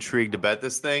 maybe I'm intrigued to bet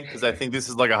this thing because I think this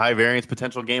is a high variance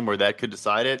potential game where that could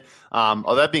decide it.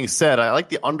 All that being said, I like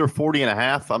the under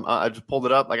 40.5. I just pulled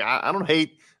it up. I don't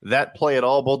hate that play at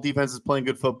all. Both defenses playing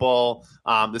good football.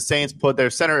 The Saints put their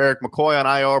center Eric McCoy on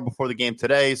IR before the game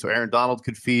today, so Aaron Donald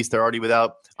could feast. They're already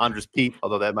without Andres Pete,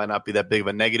 although that might not be that big of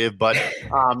a negative. But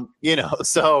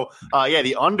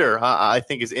the under I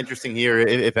think is interesting here,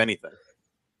 if anything.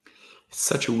 It's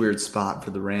such a weird spot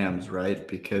for the Rams, right?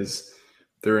 Because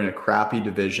they're in a crappy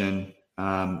division.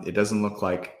 It doesn't look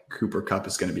like Cooper Kupp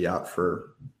is going to be out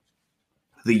for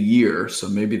the year, so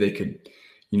maybe they could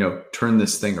turn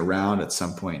this thing around at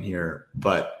some point here.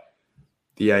 But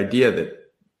the idea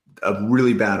that a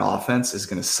really bad offense is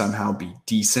going to somehow be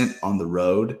decent on the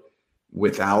road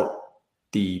without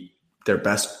their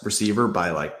best receiver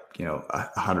by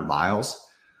 100 miles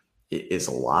is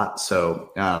a lot.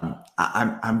 So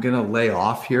I'm going to lay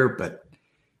off here, but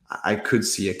I could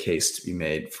see a case to be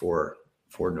made for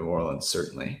New Orleans,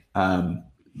 certainly.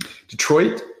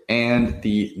 Detroit and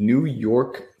the New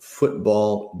York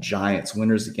Football Giants,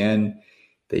 winners again.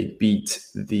 They beat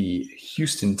the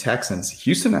Houston Texans.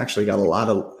 Houston actually got a lot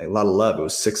of love. It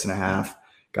was 6.5.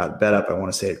 Got bet up. I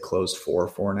want to say it closed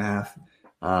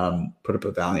 4.5. Put up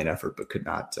a valiant effort, but could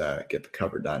not get the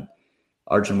cover done.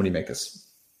 Arjun, what do you make this?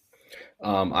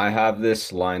 I have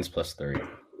this lines plus 3.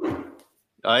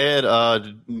 I had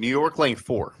New York laying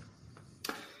 4.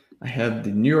 I have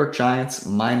the New York Giants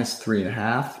minus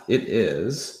 3.5. It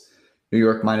is New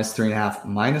York minus 3.5,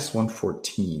 minus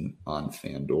 114 on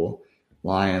FanDuel.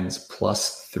 Lions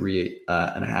plus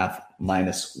 3.5,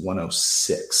 minus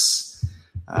 106.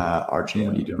 Arjun,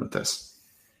 what are you doing with this?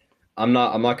 I'm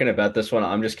not going to bet this one.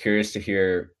 I'm just curious to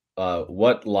hear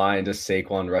what line does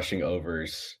Saquon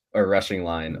rushing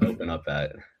line open up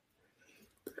at?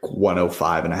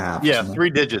 105.5. Yeah, 3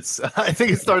 digits. I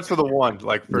think it starts with a 1,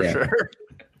 for sure.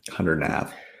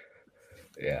 100.5.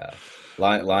 Yeah.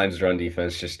 Lions run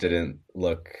defense just didn't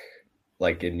look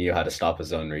like it knew how to stop a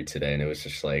zone read today, and it was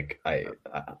just I'm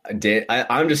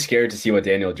just scared to see what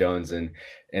Daniel Jones and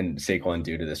Saquon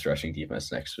do to this rushing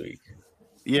defense next week.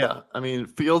 Yeah, I mean,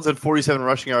 Fields had 47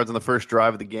 rushing yards on the first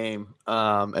drive of the game,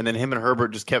 and then him and Herbert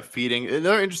just kept feeding.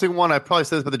 Another interesting one, I probably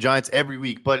say this about the Giants every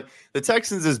week, but the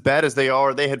Texans, as bad as they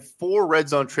are, they had 4 red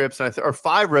zone trips, or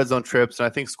 5 red zone trips, and I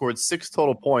think scored 6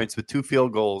 total points with 2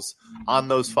 field goals on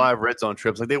those 5 red zone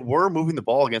trips. They were moving the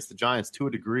ball against the Giants to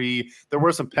a degree. There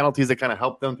were some penalties that kind of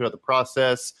helped them throughout the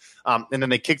process, and then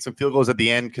they kicked some field goals at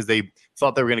the end because they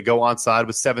thought they were going to go onside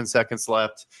with 7 seconds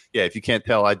left. Yeah, if you can't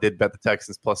tell, I did bet the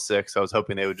Texans plus 6. I was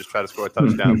hoping they would just try to score a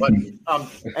touchdown. But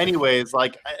anyways,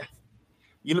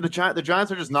 the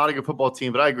Giants are just not a good football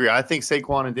team. But I agree. I think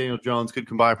Saquon and Daniel Jones could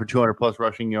combine for 200-plus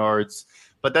rushing yards.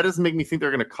 But that doesn't make me think they're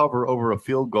going to cover over a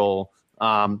field goal.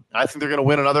 I think they're going to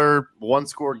win another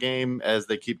one-score game as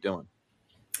they keep doing.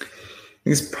 I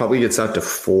think this probably gets out to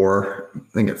 4. I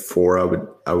think at 4,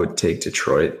 I would take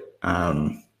Detroit.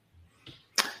 The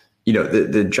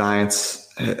Giants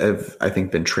have, I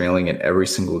think, been trailing in every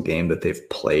single game that they've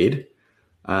played.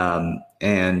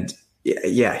 And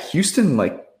Houston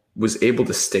was able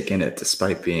to stick in it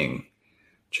despite being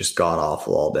just god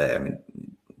awful all day. I mean,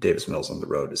 Davis Mills on the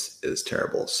road is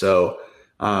terrible. So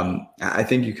I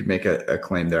think you could make a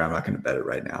claim there. I'm not going to bet it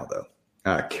right now though.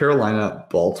 Carolina,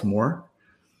 Baltimore,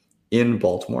 in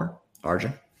Baltimore.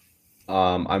 Arjun?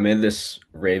 I'm in this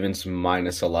Ravens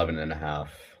minus 11.5.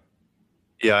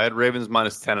 Yeah, I had Ravens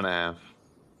minus 10.5.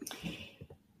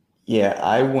 Yeah,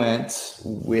 I went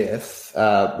with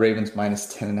Ravens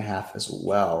minus 10.5 as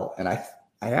well. And I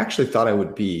actually thought I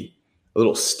would be a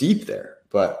little steep there,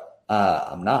 but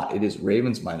I'm not. It is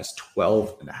Ravens minus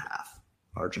 12.5.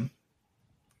 Arjun.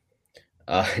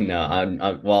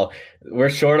 No, well, we're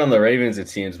short on the Ravens, it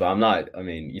seems, but I'm not. I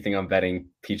mean, you think I'm betting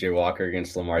PJ Walker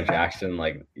against Lamar Jackson?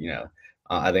 Like,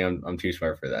 I think I'm too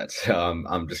smart for that. So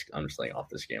I'm just laying off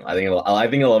this game. I think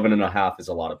 11.5 is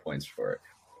a lot of points for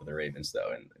the Ravens,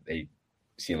 though, and they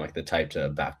seem like the type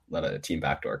to let a team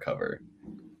backdoor cover.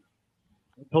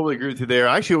 Totally agree with you there.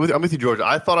 Actually, I'm with you, George.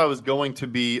 I thought I was going to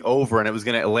be over, and it was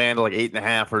going to land like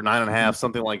 8.5 or 9.5,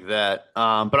 something like that.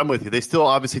 But I'm with you. They still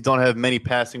obviously don't have many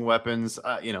passing weapons.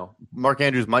 Mark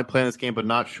Andrews might play in this game, but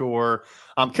not sure.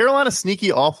 Carolina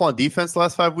sneaky awful on defense the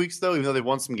last 5 weeks, though, even though they've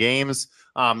won some games.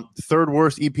 Third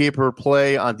worst EPA per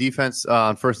play on defense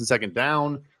on first and second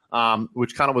down.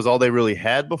 Which kind of was all they really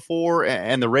had before.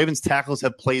 And the Ravens tackles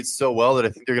have played so well that I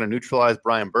think they're going to neutralize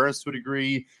Brian Burns to a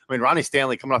degree. I mean, Ronnie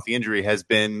Stanley coming off the injury has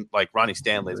been like Ronnie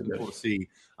Stanley. It's cool to see.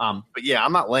 But yeah,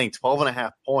 I'm not laying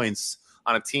 12.5 points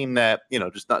on a team that,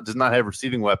 just does not have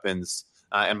receiving weapons.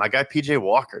 And my guy, PJ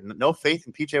Walker, no faith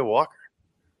in PJ Walker.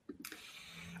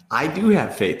 I do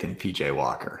have faith in PJ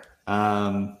Walker.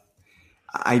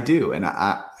 I do. And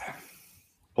I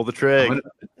pull the trigger.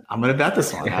 I'm going to bet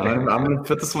this one. I'm going to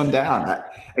put this one down.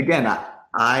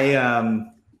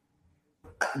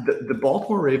 The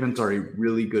Baltimore Ravens are a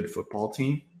really good football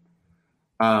team,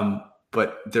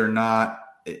 but they're not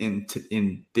in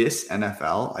this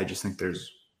NFL. I just think there's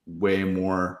way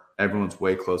more. Everyone's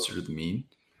way closer to the mean,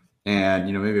 and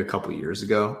maybe a couple of years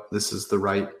ago, this is the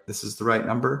right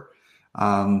number.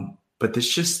 But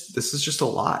this is just a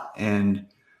lot, and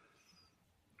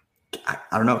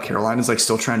I don't know. Carolina's like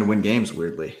still trying to win games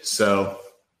weirdly. So,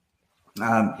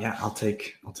 I'll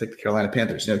take the Carolina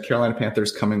Panthers. Carolina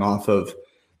Panthers coming off of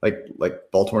like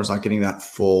Baltimore's not getting that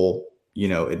full,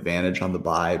 advantage on the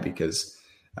bye because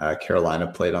Carolina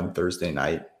played on Thursday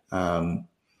night and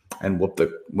whooped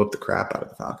the crap out of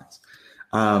the Falcons.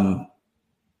 I'm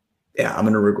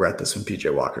going to regret this when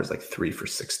PJ Walker is like 3 for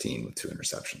 16 with 2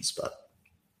 interceptions. But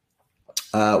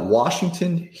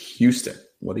Washington, Houston,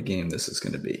 what a game this is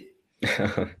going to be.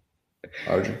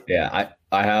 Arjun. Yeah,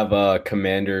 I have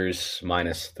Commanders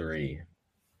 -3.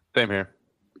 Same here.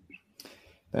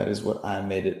 That is what I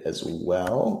made it as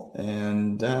well,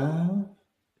 and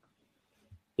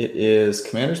it is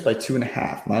Commanders by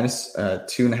 2.5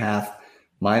 -2.5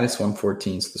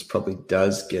 -114. So this probably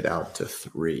does get out to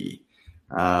 3.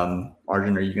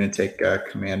 Arjun, are you going to take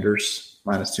Commanders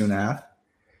 -2.5?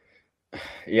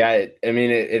 Yeah,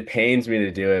 it pains me to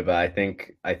do it, but I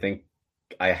think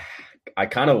I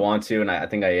kind of want to, and I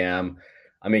think I am.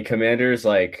 I mean, Commanders,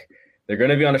 like, they're going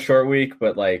to be on a short week,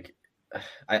 but like,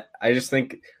 I just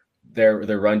think their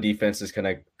run defense is going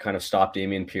to kind of stop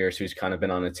Dameon Pierce, who's kind of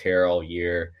been on a tear all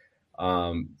year.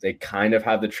 They kind of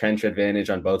have the trench advantage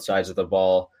on both sides of the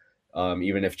ball,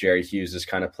 even if Jerry Hughes is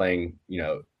kind of playing,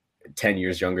 10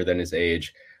 years younger than his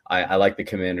age. I like the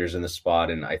Commanders in the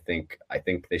spot, and I think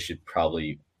they should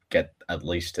probably get at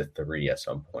least to 3 at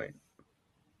some point.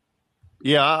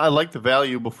 Yeah, I like the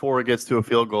value before it gets to a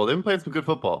field goal. They've been playing some good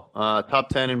football. Top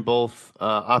 10 in both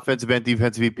offensive and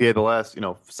defensive EPA the last,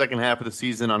 second half of the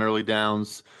season on early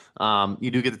downs. You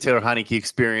do get the Taylor Heineke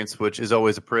experience, which is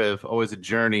always a priv, always a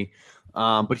journey.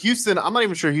 But Houston, I'm not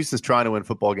even sure Houston's trying to win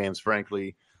football games,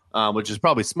 frankly, which is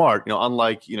probably smart.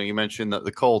 Unlike, you mentioned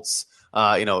the Colts,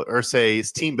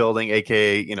 Irsay's team building,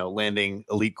 aka, landing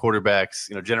elite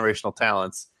quarterbacks, generational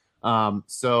talents.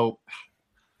 So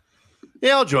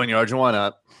yeah, I'll join you, Arjun. Why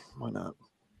not?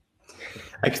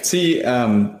 I could see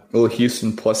little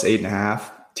Houston plus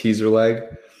 8.5 teaser leg.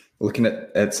 Looking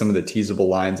at some of the teasable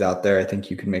lines out there, I think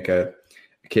you can make a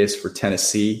case for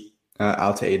Tennessee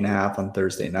out to 8.5 on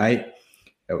Thursday night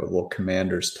with a little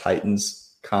Commanders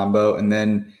Titans combo, and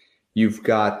then you've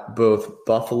got both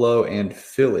Buffalo and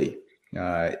Philly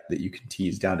that you can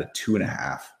tease down to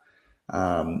 2.5.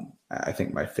 I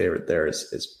think my favorite there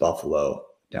is Buffalo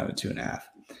down to 2.5.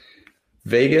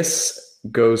 Vegas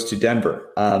goes to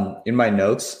Denver. In my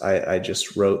notes, I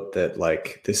just wrote that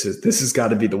like this has got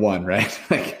to be the one, right?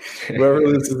 Like whoever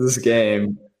loses this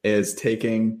game is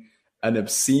taking an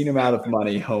obscene amount of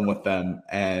money home with them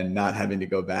and not having to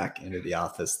go back into the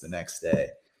office the next day.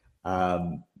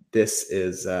 This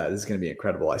is going to be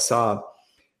incredible. I saw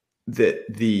that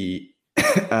the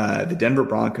Denver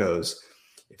Broncos,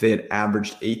 if they had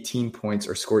averaged 18 points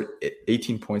or scored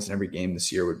 18 points in every game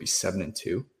this year, would be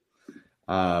 7-2.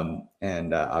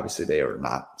 And obviously they are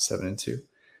not 7-2.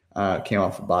 Came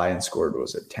off a bye and scored,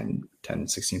 10,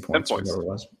 16 points, or whatever it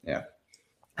was. Yeah.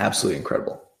 Absolutely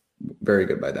incredible. very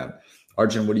good by them.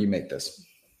 Arjun, what do you make this?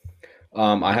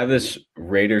 I have this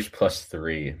Raiders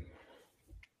 +3.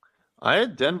 I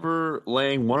had Denver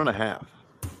laying 1.5.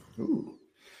 Ooh.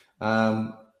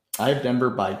 I have Denver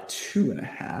by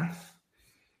 2.5.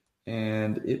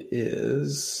 And it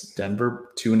is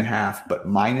Denver 2.5, but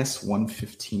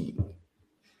 -115.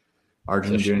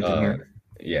 Arjun, do anything here?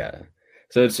 Yeah.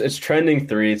 So it's trending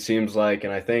 3, it seems like,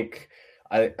 and I think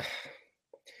I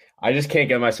just can't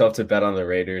get myself to bet on the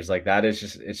Raiders. Like that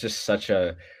is it's just such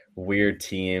a weird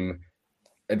team.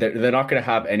 They're not going to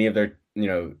have any of their,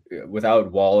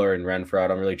 without Waller and Renfrow, I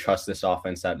don't really trust this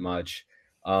offense that much.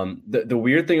 The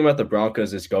weird thing about the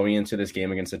Broncos is going into this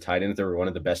game against the Titans, they were one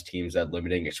of the best teams at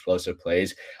limiting explosive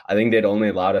plays. I think they'd only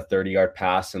allowed a 30-yard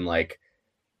pass in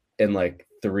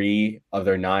 3 of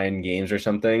their 9 games or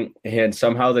something. And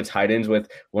somehow the Titans, with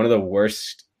one of the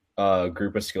worst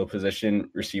group of skill position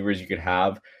receivers you could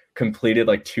have, completed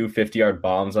 2 50-yard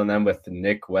bombs on them with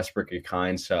Nick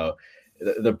Westbrook-Ikine. So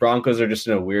the Broncos are just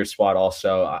in a weird spot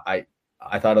also. I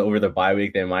thought over the bye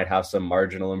week they might have some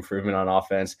marginal improvement on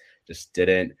offense, just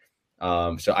didn't.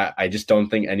 So I just don't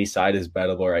think any side is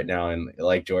bettable right now. And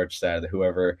like George said,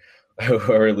 whoever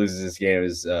loses this game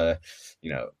is,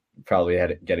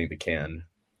 probably getting the can.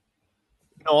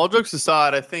 All jokes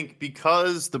aside, I think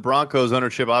because the Broncos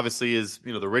ownership obviously is,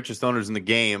 the richest owners in the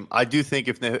game, I do think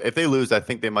if they lose, I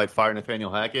think they might fire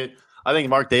Nathaniel Hackett. I think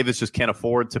Mark Davis just can't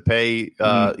afford to pay,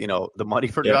 the money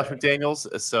for Josh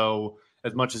McDaniels. So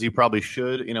as much as he probably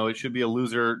should, it should be a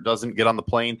loser doesn't get on the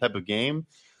plane type of game.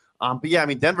 But yeah, I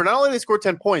mean, Denver, not only did they score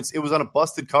 10 points, it was on a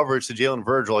busted coverage to Jalen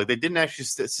Virgil. Like they didn't actually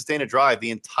sustain a drive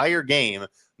the entire game.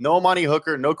 No Amani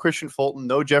Hooker, no Christian Fulton,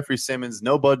 no Jeffrey Simmons,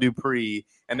 no Bud Dupree,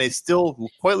 and they still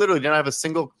quite literally didn't have a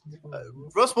single.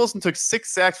 Russ Wilson took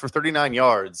 6 sacks for 39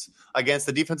 yards against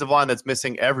the defensive line that's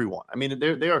missing everyone. I mean,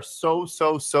 they are so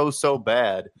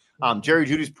bad. Jerry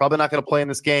Jeudy's probably not going to play in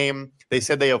this game. They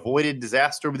said they avoided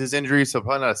disaster with his injury, so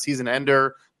probably not a season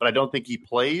ender, but I don't think he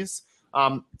plays.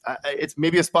 It's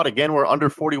maybe a spot again where under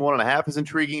 41.5 is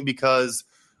intriguing because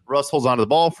Russ holds onto the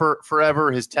ball for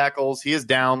forever. His tackles, he is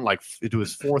down to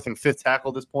his 4th and 5th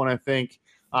tackle at this point, I think.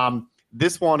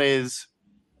 This one is,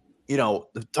 talk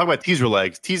about teaser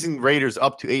legs, teasing Raiders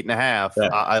up to 8.5. Yeah.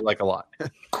 I like a lot.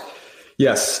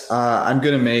 Yes. I'm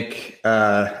going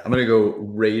to go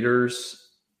Raiders.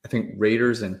 I think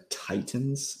Raiders and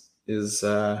Titans is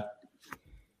the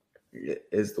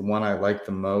one I like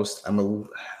the most.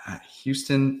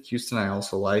 Houston I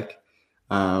also like.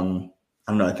 I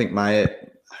don't know. I think my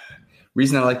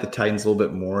reason I like the Titans a little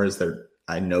bit more is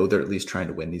I know they're at least trying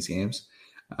to win these games.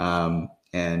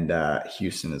 And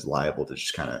Houston is liable to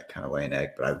just kind of lay an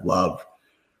egg, but I love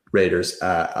Raiders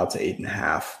out to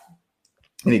 8.5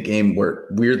 in a game where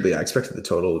weirdly I expected the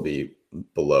total to be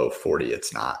below 40.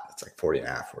 It's not. It's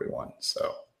 40.5, 41.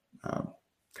 So kind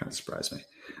of surprised me.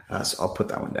 So I'll put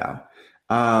that one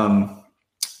down.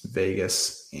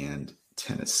 Vegas and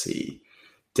Tennessee.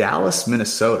 Dallas,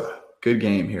 Minnesota. Good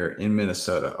game here in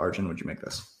Minnesota. Arjun, would you make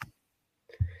this?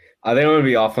 I think I'm going to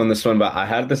be off on this one, but I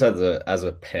had this as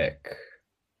a pick.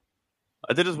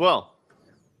 I did as well.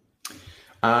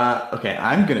 Okay,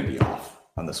 I'm going to be off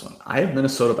on this one. I have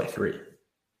Minnesota by 3.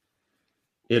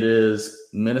 It is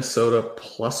Minnesota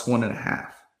 +1.5.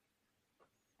 I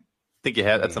think you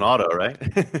had that's an auto, right?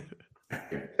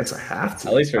 It's a have to.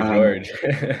 At least for George.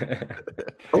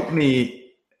 Help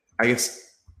me, I guess.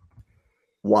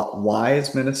 Why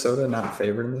is Minnesota not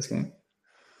favored in this game?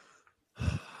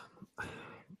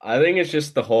 I think it's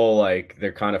just the whole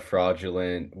they're kind of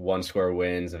fraudulent 1-score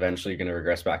wins, eventually going to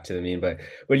regress back to the mean. But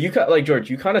you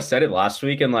George, you kind of said it last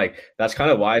week, and that's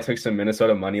kind of why I took some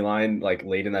Minnesota money line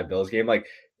late in that Bills game.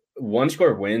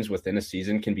 1-score wins within a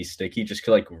season can be sticky just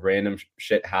because random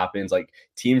shit happens.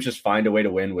 Teams just find a way to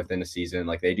win within a season.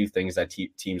 They do things that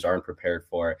teams aren't prepared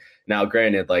for. Now,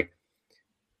 granted,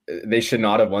 they should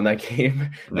not have won that game.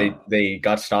 No. They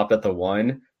got stopped at the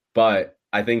 1, but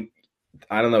I think,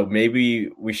 I don't know, maybe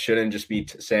we shouldn't just be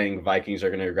saying Vikings are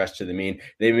going to regress to the mean.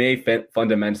 They may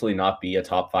fundamentally not be a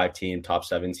top 5 team, top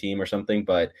 7 team or something,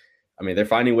 but I mean, they're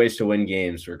finding ways to win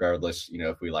games regardless,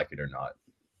 if we like it or not.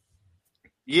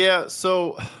 Yeah,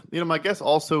 so my guess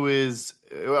also is,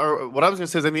 or what I was going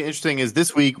to say is, interesting is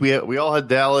this week we all had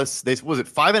Dallas. Was it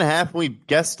 5.5 when we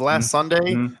guessed last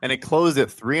Sunday, and it closed at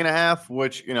 3.5,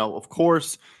 which of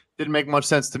course didn't make much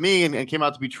sense to me and came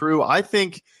out to be true. I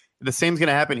think the same is going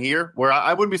to happen here, where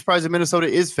I wouldn't be surprised if Minnesota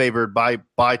is favored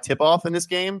by tip off in this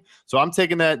game. So I'm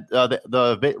taking that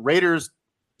the Raiders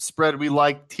spread, we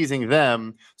like teasing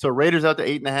them. So Raiders out to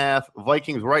 8.5,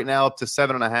 Vikings right now up to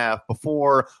 7.5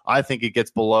 before I think it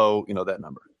gets below, that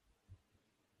number.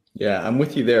 Yeah, I'm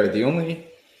with you there. The only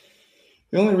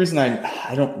The only reason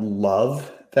I don't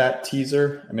love that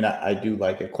teaser, I mean, I do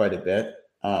like it quite a bit.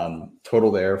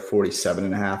 Total there,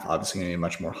 47.5. Obviously going to be a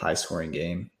much more high scoring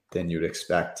game than you'd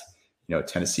expect,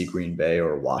 Tennessee, Green Bay,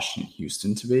 or Washington,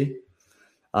 Houston to be.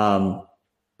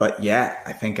 But yeah,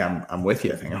 I think I'm with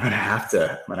you. I think I'm gonna have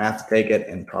to take it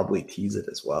and probably tease it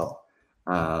as well.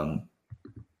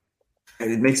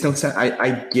 It makes no sense.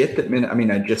 I get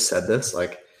that. I just said this.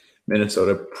 Like,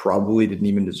 Minnesota probably didn't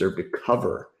even deserve to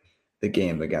cover the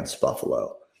game against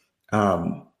Buffalo.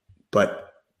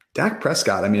 But Dak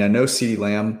Prescott. I know CeeDee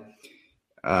Lamb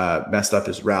messed up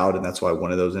his route, and that's why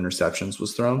one of those interceptions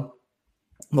was thrown.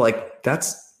 Like,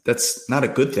 that's not a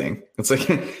good thing. It's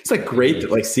like great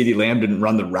that like CeeDee Lamb didn't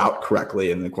run the route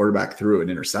correctly and the quarterback threw an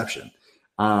interception.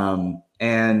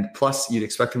 And plus, you'd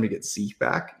expect them to get Zeke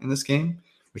back in this game,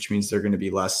 which means they're going to be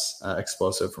less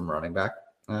explosive from a running back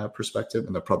perspective,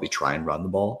 and they'll probably try and run the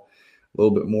ball a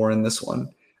little bit more in this one.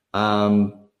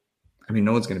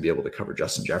 No one's going to be able to cover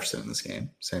Justin Jefferson in this game.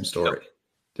 Same story. Yep.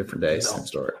 Different day, same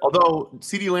story. Although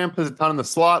CeeDee Lamb plays a ton in the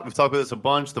slot. We've talked about this a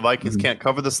bunch. The Vikings can't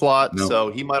cover the slot, so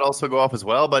he might also go off as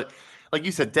well. But like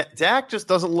you said, Dak just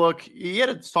doesn't look – he had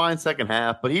a fine second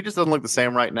half, but he just doesn't look the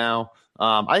same right now.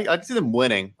 I can see them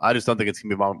winning. I just don't think it's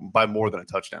going to be by more than a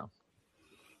touchdown.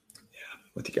 Yeah,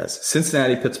 with you guys.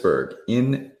 Cincinnati, Pittsburgh.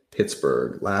 In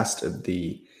Pittsburgh, last of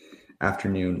the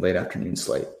late afternoon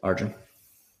slate. Arjun?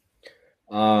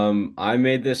 I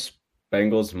made this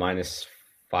Bengals minus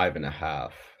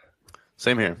 5.5.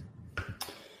 Same here.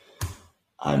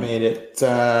 I made it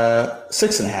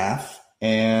 6.5,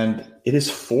 and it is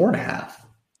 4.5.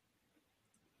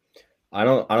 I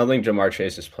don't think Jamar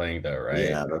Chase is playing though, right?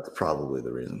 Yeah, that's probably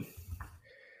the reason.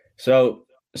 So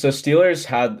Steelers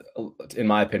had, in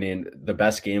my opinion, the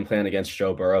best game plan against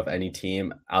Joe Burrow of any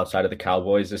team outside of the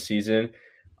Cowboys this season.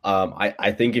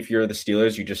 I think if you're the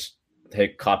Steelers, you just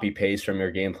take copy paste from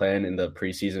your game plan in the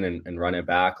preseason and run it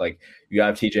back. Like, you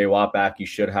have TJ Watt back. You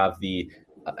should have the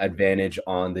advantage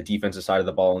on the defensive side of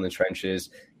the ball in the trenches.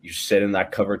 You sit in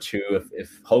that cover two.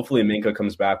 If hopefully Minka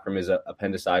comes back from his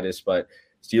appendicitis, but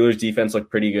Steelers defense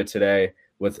looked pretty good today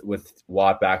with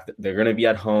Watt back. They're going to be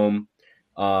at home.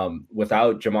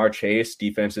 Without Jamar Chase,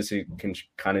 defenses can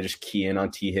kind of just key in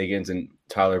on T. Higgins and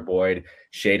Tyler Boyd,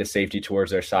 shade a safety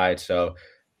towards their side. So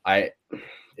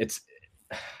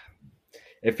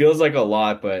it feels like a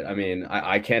lot, but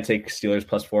I can't take Steelers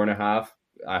plus 4.5.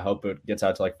 I hope it gets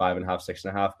out to like 5.5,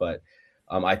 6.5. But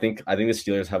I think the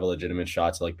Steelers have a legitimate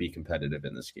shot to like be competitive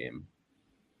in this game.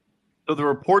 So the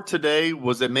report today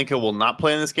was that Minka will not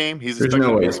play in this game. He's There's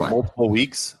no way he's playing multiple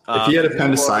weeks. If he had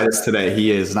appendicitis today,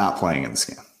 he is not playing in this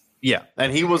game. Yeah,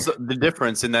 and he was the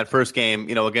difference in that first game.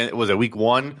 Again, it was a week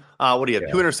one. What do you have?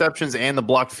 Yeah. 2 interceptions and the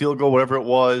blocked field goal, whatever it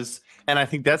was. And I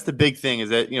think that's the big thing is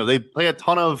that, they play a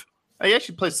ton of – they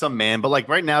actually play some man, but like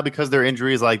right now because their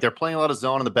injuries, like they're playing a lot of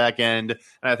zone on the back end. And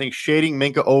I think shading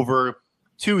Minka over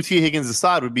to T. Higgins'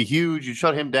 side would be huge. You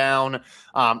shut him down.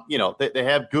 They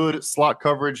have good slot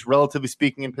coverage, relatively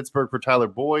speaking, in Pittsburgh for Tyler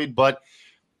Boyd. But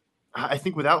I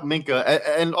think without Minka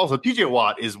 – and also TJ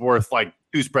Watt is worth like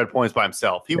 2 spread points by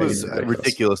himself. He was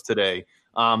ridiculous today.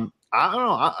 I don't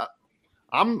know.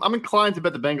 I'm inclined to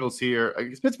bet the Bengals here.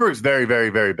 Pittsburgh's very, very,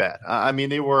 very bad.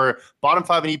 They were bottom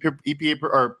 5 in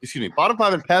bottom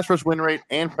 5 in pass rush win rate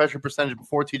and pressure percentage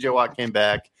before TJ Watt came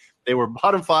back. They were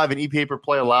bottom 5 in EPA per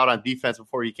play allowed on defense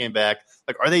before he came back.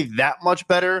 Like, are they that much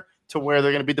better to where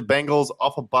they're going to beat the Bengals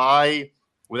off a bye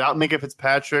without Minka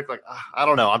Fitzpatrick? Like, I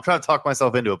don't know. I'm trying to talk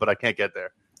myself into it, but I can't get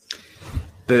there.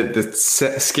 The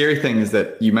scary thing is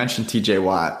that you mentioned TJ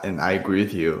Watt, and I agree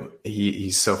with you.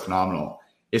 He's so phenomenal.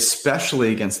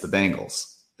 Especially against the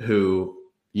Bengals, who,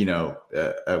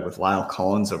 with Lyle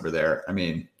Collins over there,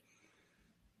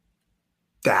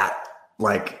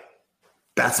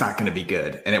 that's not going to be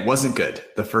good. And it wasn't good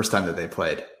the first time that they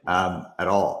played at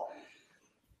all.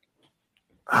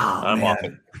 Oh,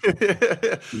 man.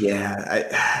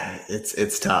 Yeah,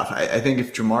 it's tough. I think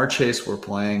if Jamar Chase were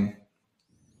playing,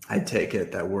 I'd take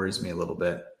it. That worries me a little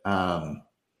bit.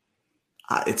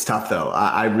 It's tough though.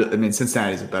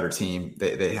 Cincinnati's a better team.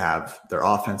 They have their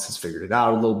offense has figured it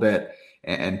out a little bit,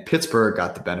 and Pittsburgh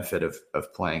got the benefit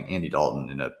of playing Andy Dalton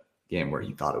in a game where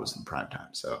he thought it was in prime time.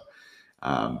 So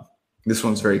this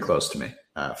one's very close to me.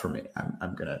 For me,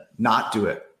 I'm gonna not do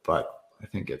it, but I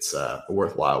think it's a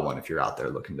worthwhile one if you're out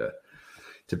there looking to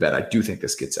bet. I do think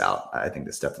this gets out. I think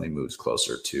this definitely moves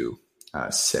closer to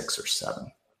 6 or 7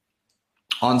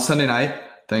 on Sunday night.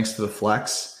 Thanks to the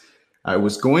flex. It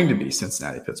was going to be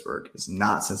Cincinnati-Pittsburgh. It's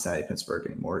not Cincinnati-Pittsburgh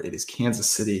anymore. It is Kansas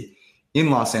City in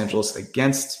Los Angeles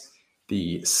against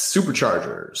the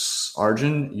Superchargers.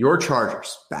 Arjun, your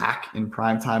Chargers back in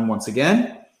primetime once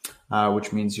again.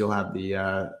 which means you'll have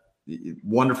the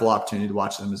wonderful opportunity to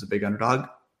watch them as a big underdog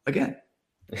again.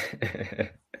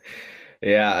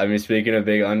 Yeah, I mean, speaking of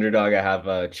big underdog, I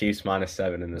have Chiefs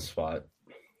 -7 in this spot.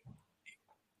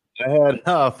 I had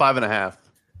 5.5.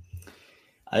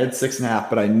 I had 6.5,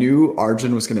 but I knew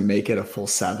Arjun was going to make it a full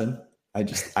 7. I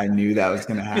knew that was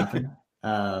going to happen.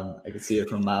 I could see it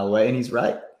from a mile away, and he's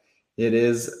right. It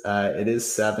is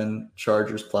 7,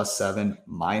 Chargers +7,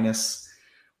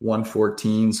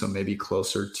 -114, so maybe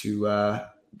closer to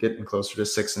getting closer to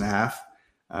 6.5.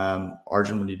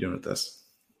 Arjun, what are you doing with this?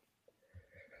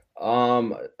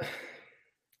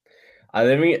 I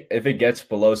think if it gets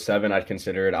below 7, I'd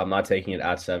consider it. I'm not taking it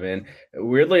at 7.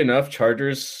 Weirdly enough,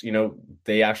 Chargers,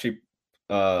 they actually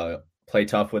play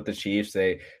tough with the Chiefs.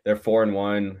 They're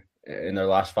 4-1 in their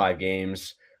last 5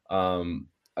 games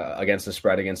against the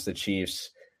spread against the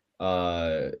Chiefs.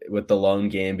 With the lone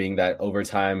game being that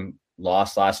overtime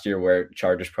loss last year, where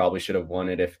Chargers probably should have won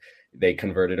it if they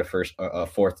converted a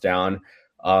fourth down.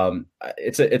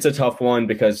 It's a tough one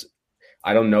because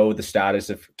I don't know the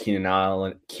status of Keenan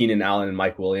Allen and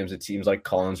Mike Williams. It seems like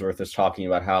Collinsworth is talking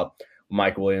about how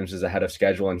Mike Williams is ahead of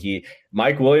schedule, and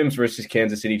Mike Williams versus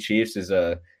Kansas City Chiefs is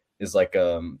like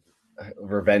a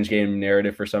revenge game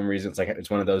narrative for some reason. It's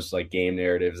one of those like game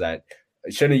narratives that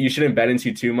you shouldn't bet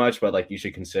into too much, but like you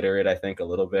should consider it, I think, a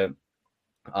little bit.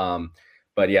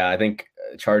 But yeah, I think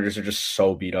Chargers are just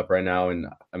so beat up right now, and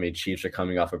I mean Chiefs are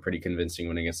coming off a pretty convincing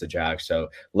win against the Jags. So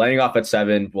laying off at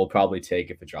 7, we'll probably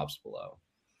take if it drops below.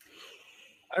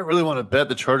 I really want to bet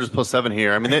the Chargers +7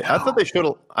 here. I mean, I thought they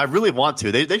showed. I really want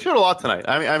to. They showed a lot tonight.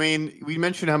 I mean, we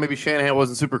mentioned how maybe Shanahan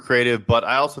wasn't super creative, but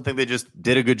I also think they just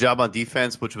did a good job on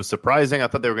defense, which was surprising. I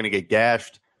thought they were going to get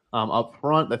gashed up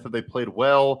front. I thought they played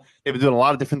well. They've been doing a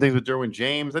lot of different things with Derwin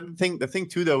James. The thing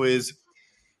too, though, is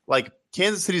like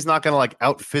Kansas City's not going to like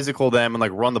out physical them and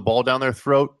like run the ball down their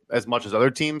throat as much as other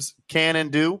teams can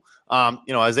and do.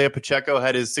 Isaiah Pacheco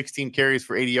had his 16 carries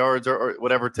for 80 yards or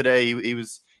whatever today. He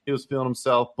was feeling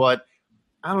himself, but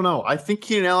I don't know. I think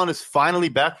Keenan Allen is finally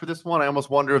back for this one. I almost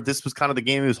wonder if this was kind of the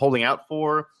game he was holding out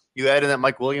for. You add in that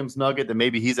Mike Williams nugget that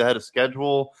maybe he's ahead of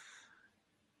schedule.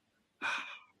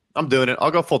 I'm doing it.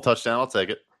 I'll go full touchdown. I'll take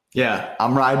it. Yeah,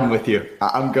 I'm riding with you.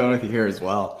 I'm going with you here as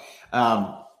well.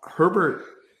 Herbert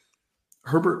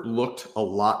looked a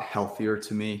lot healthier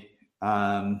to me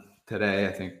today.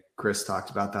 I think Chris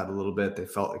talked about that a little bit. They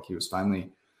felt like he was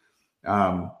finally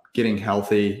getting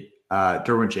healthy.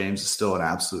 Derwin James is still an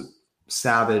absolute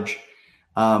savage.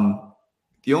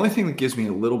 The only thing that gives me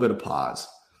a little bit of pause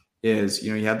is,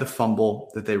 you had the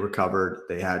fumble that they recovered.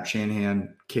 They had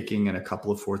Shanahan kicking in a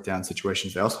couple of fourth down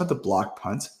situations. They also had the block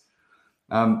punt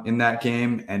in that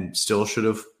game and still should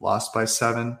have lost by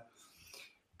 7.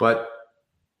 But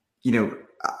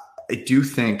I do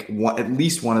think at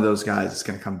least one of those guys is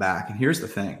going to come back. And here's the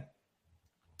thing.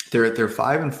 They're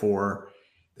 5-4.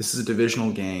 This is a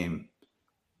divisional game.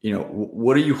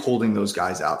 What are you holding those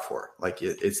guys out for? Like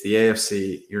it's the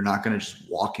AFC. You're not going to just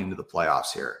walk into the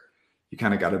playoffs here. You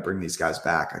kind of got to bring these guys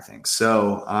back, I think.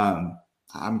 So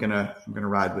I'm gonna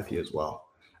ride with you as well.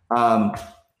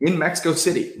 In Mexico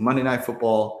City, Monday Night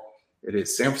Football, it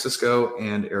is San Francisco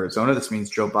and Arizona. This means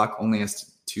Joe Buck only has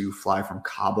to fly from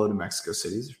Cabo to Mexico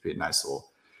City. This would be a nice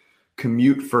little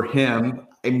commute for him.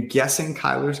 I'm guessing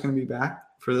Kyler's going to be back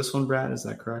for this one, Brad. Is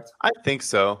that correct? I think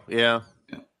so. Yeah.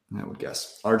 I would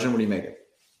guess. Arjun, what do you make it?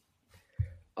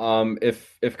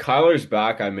 If Kyler's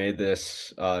back, I made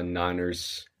this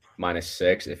Niners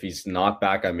 -6. If he's not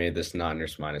back, I made this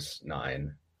Niners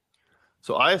 -9.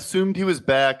 So I assumed he was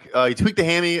back. He tweaked the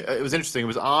hammy. It was interesting. It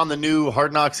was on the new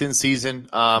Hard Knocks in season.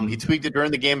 He tweaked it during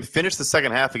the game, finished the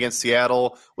second half against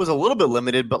Seattle. Was a little bit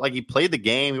limited, but like he played the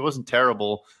game. He wasn't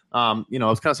terrible. I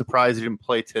was kind of surprised he didn't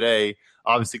play today.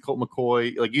 Obviously, Colt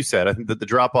McCoy, like you said, I think that the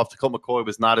drop-off to Colt McCoy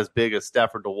was not as big as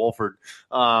Stafford to Wolford.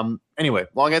 Anyway,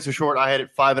 long answer short, I had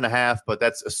it 5.5, but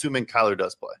that's assuming Kyler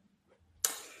does play.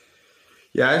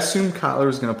 Yeah, I assumed Kyler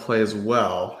was going to play as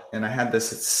well, and I had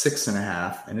this at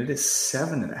 6.5, and it is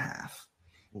 7.5.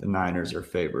 The Niners are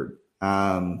favored.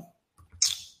 It's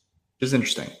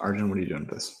interesting. Arjun, what are you doing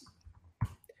with this?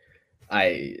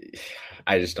 I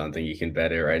just don't think you can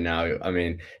bet it right now. I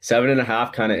mean,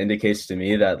 7.5 kind of indicates to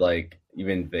me that like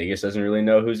even Vegas doesn't really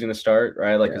know who's going to start,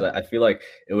 right? Like, 'cause I feel like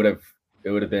it would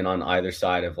have been on either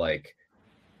side of like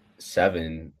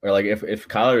 7, or like if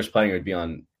Kyler was playing, it would be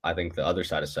on, I think, the other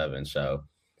side of 7. So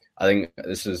I think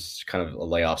this is kind of a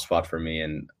layoff spot for me.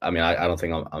 And I mean, I don't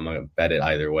think I'm going to bet it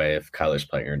either way if Kyler's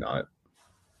playing or not.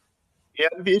 Yeah,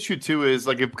 the issue too is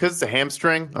because it's a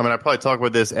hamstring. I mean, I probably talk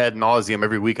about this ad nauseum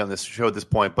every week on this show at this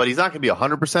point, but he's not going to be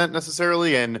 100%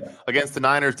 necessarily. And against the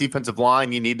Niners defensive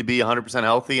line, you need to be 100%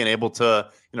 healthy and able to,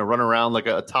 run around like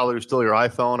a toddler who's still your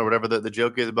iPhone or whatever the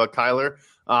joke is about Kyler.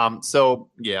 So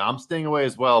yeah, I'm staying away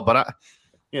as well. But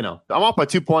I'm off by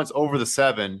 2 points over the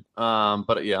 7.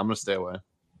 But yeah, I'm going to stay away.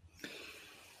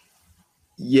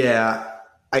 Yeah.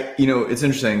 It's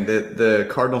interesting that the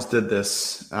Cardinals did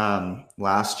this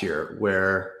last year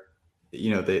where,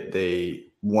 they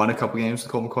won a couple games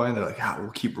with Colt McCoy and they're like,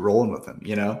 we'll keep rolling with him,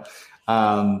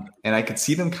 and I could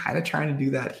see them kind of trying to do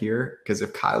that here because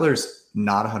if Kyler's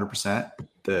not 100%,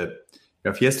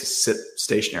 if he has to sit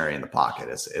stationary in the pocket,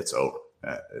 it's over.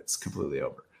 It's completely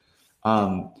over.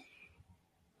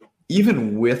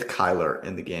 Even with Kyler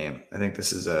in the game, I think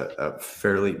this is a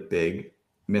fairly big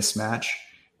mismatch.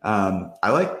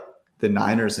 I like the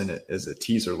Niners in it as a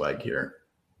teaser leg here.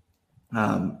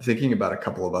 Thinking about a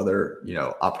couple of other,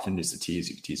 opportunities to tease.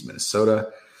 You could tease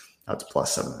Minnesota. That's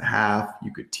plus 7.5.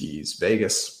 You could tease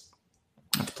Vegas.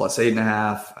 That's plus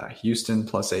 8.5. Houston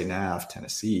plus 8.5.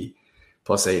 Tennessee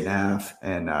plus 8.5,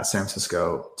 and San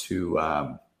Francisco to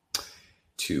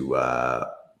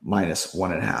minus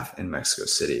 1.5 in Mexico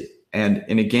City. And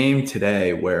in a game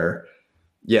today where,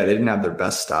 they didn't have their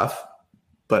best stuff,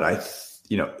 but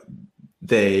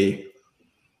they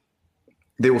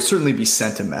will certainly be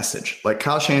sent a message. Like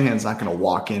Kyle Shanahan's not going to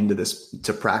walk into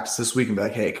to practice this week and be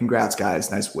like, "Hey, congrats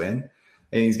guys, nice win."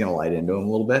 And he's going to light into him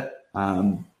a little bit.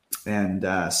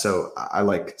 So I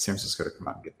like San Francisco to come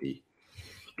out and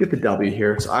get the W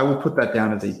here. So I will put that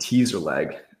down as a teaser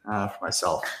leg for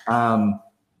myself.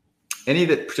 Any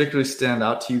that particularly stand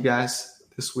out to you guys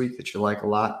this week that you like a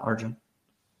lot, Arjun?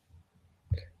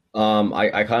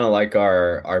 I kind of like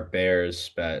our Bears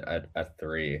bet at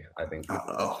 3. I think.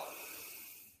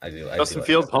 I do. Justin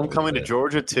Fields homecoming to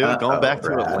Georgia too, going back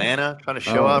to Atlanta, trying to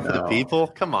show out for the people.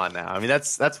 Come on now. I mean,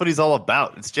 that's what he's all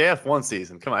about. It's JF1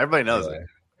 season. Come on, everybody knows it.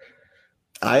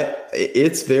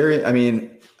 It's very. I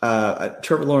mean,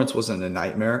 Trevor Lawrence wasn't a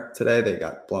nightmare today. They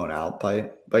got blown out by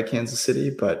Kansas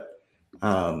City, but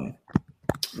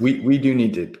we do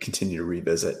need to continue to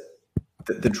revisit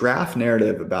the draft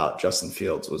narrative about Justin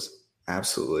Fields was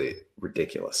absolutely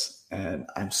ridiculous. And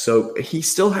he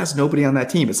still has nobody on that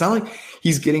team. It's not like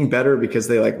he's getting better because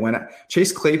they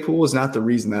Chase Claypool was not the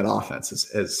reason that offense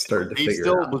has started to figure it out. He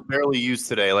still was barely used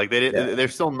today. Like they're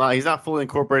still not, he's not fully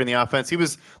incorporating the offense.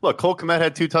 Cole Kmet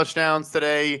had 2 touchdowns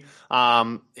today.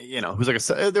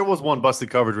 There was one busted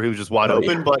coverage where he was just wide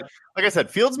open, yeah. But like I said,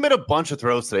 Fields made a bunch of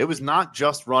throws today. It was not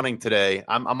just running today.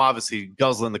 I'm obviously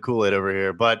guzzling the Kool-Aid over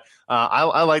here, but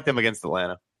I like them against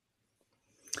Atlanta.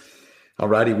 All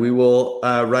righty, we will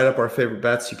write up our favorite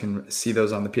bets. You can see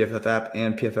those on the PFF app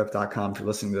and PFF.com. If you're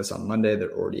listening to this on Monday,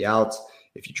 they're already out.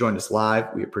 If you joined us live,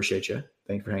 we appreciate you.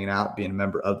 Thank you for hanging out, being a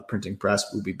member of the Printing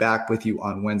Press. We'll be back with you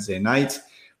on Wednesday night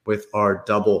with our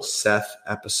double Seth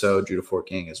episode, Judah Fort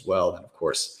Gang as well. And, of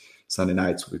course, Sunday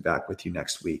nights, we'll be back with you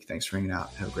next week. Thanks for hanging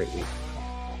out. Have a great week.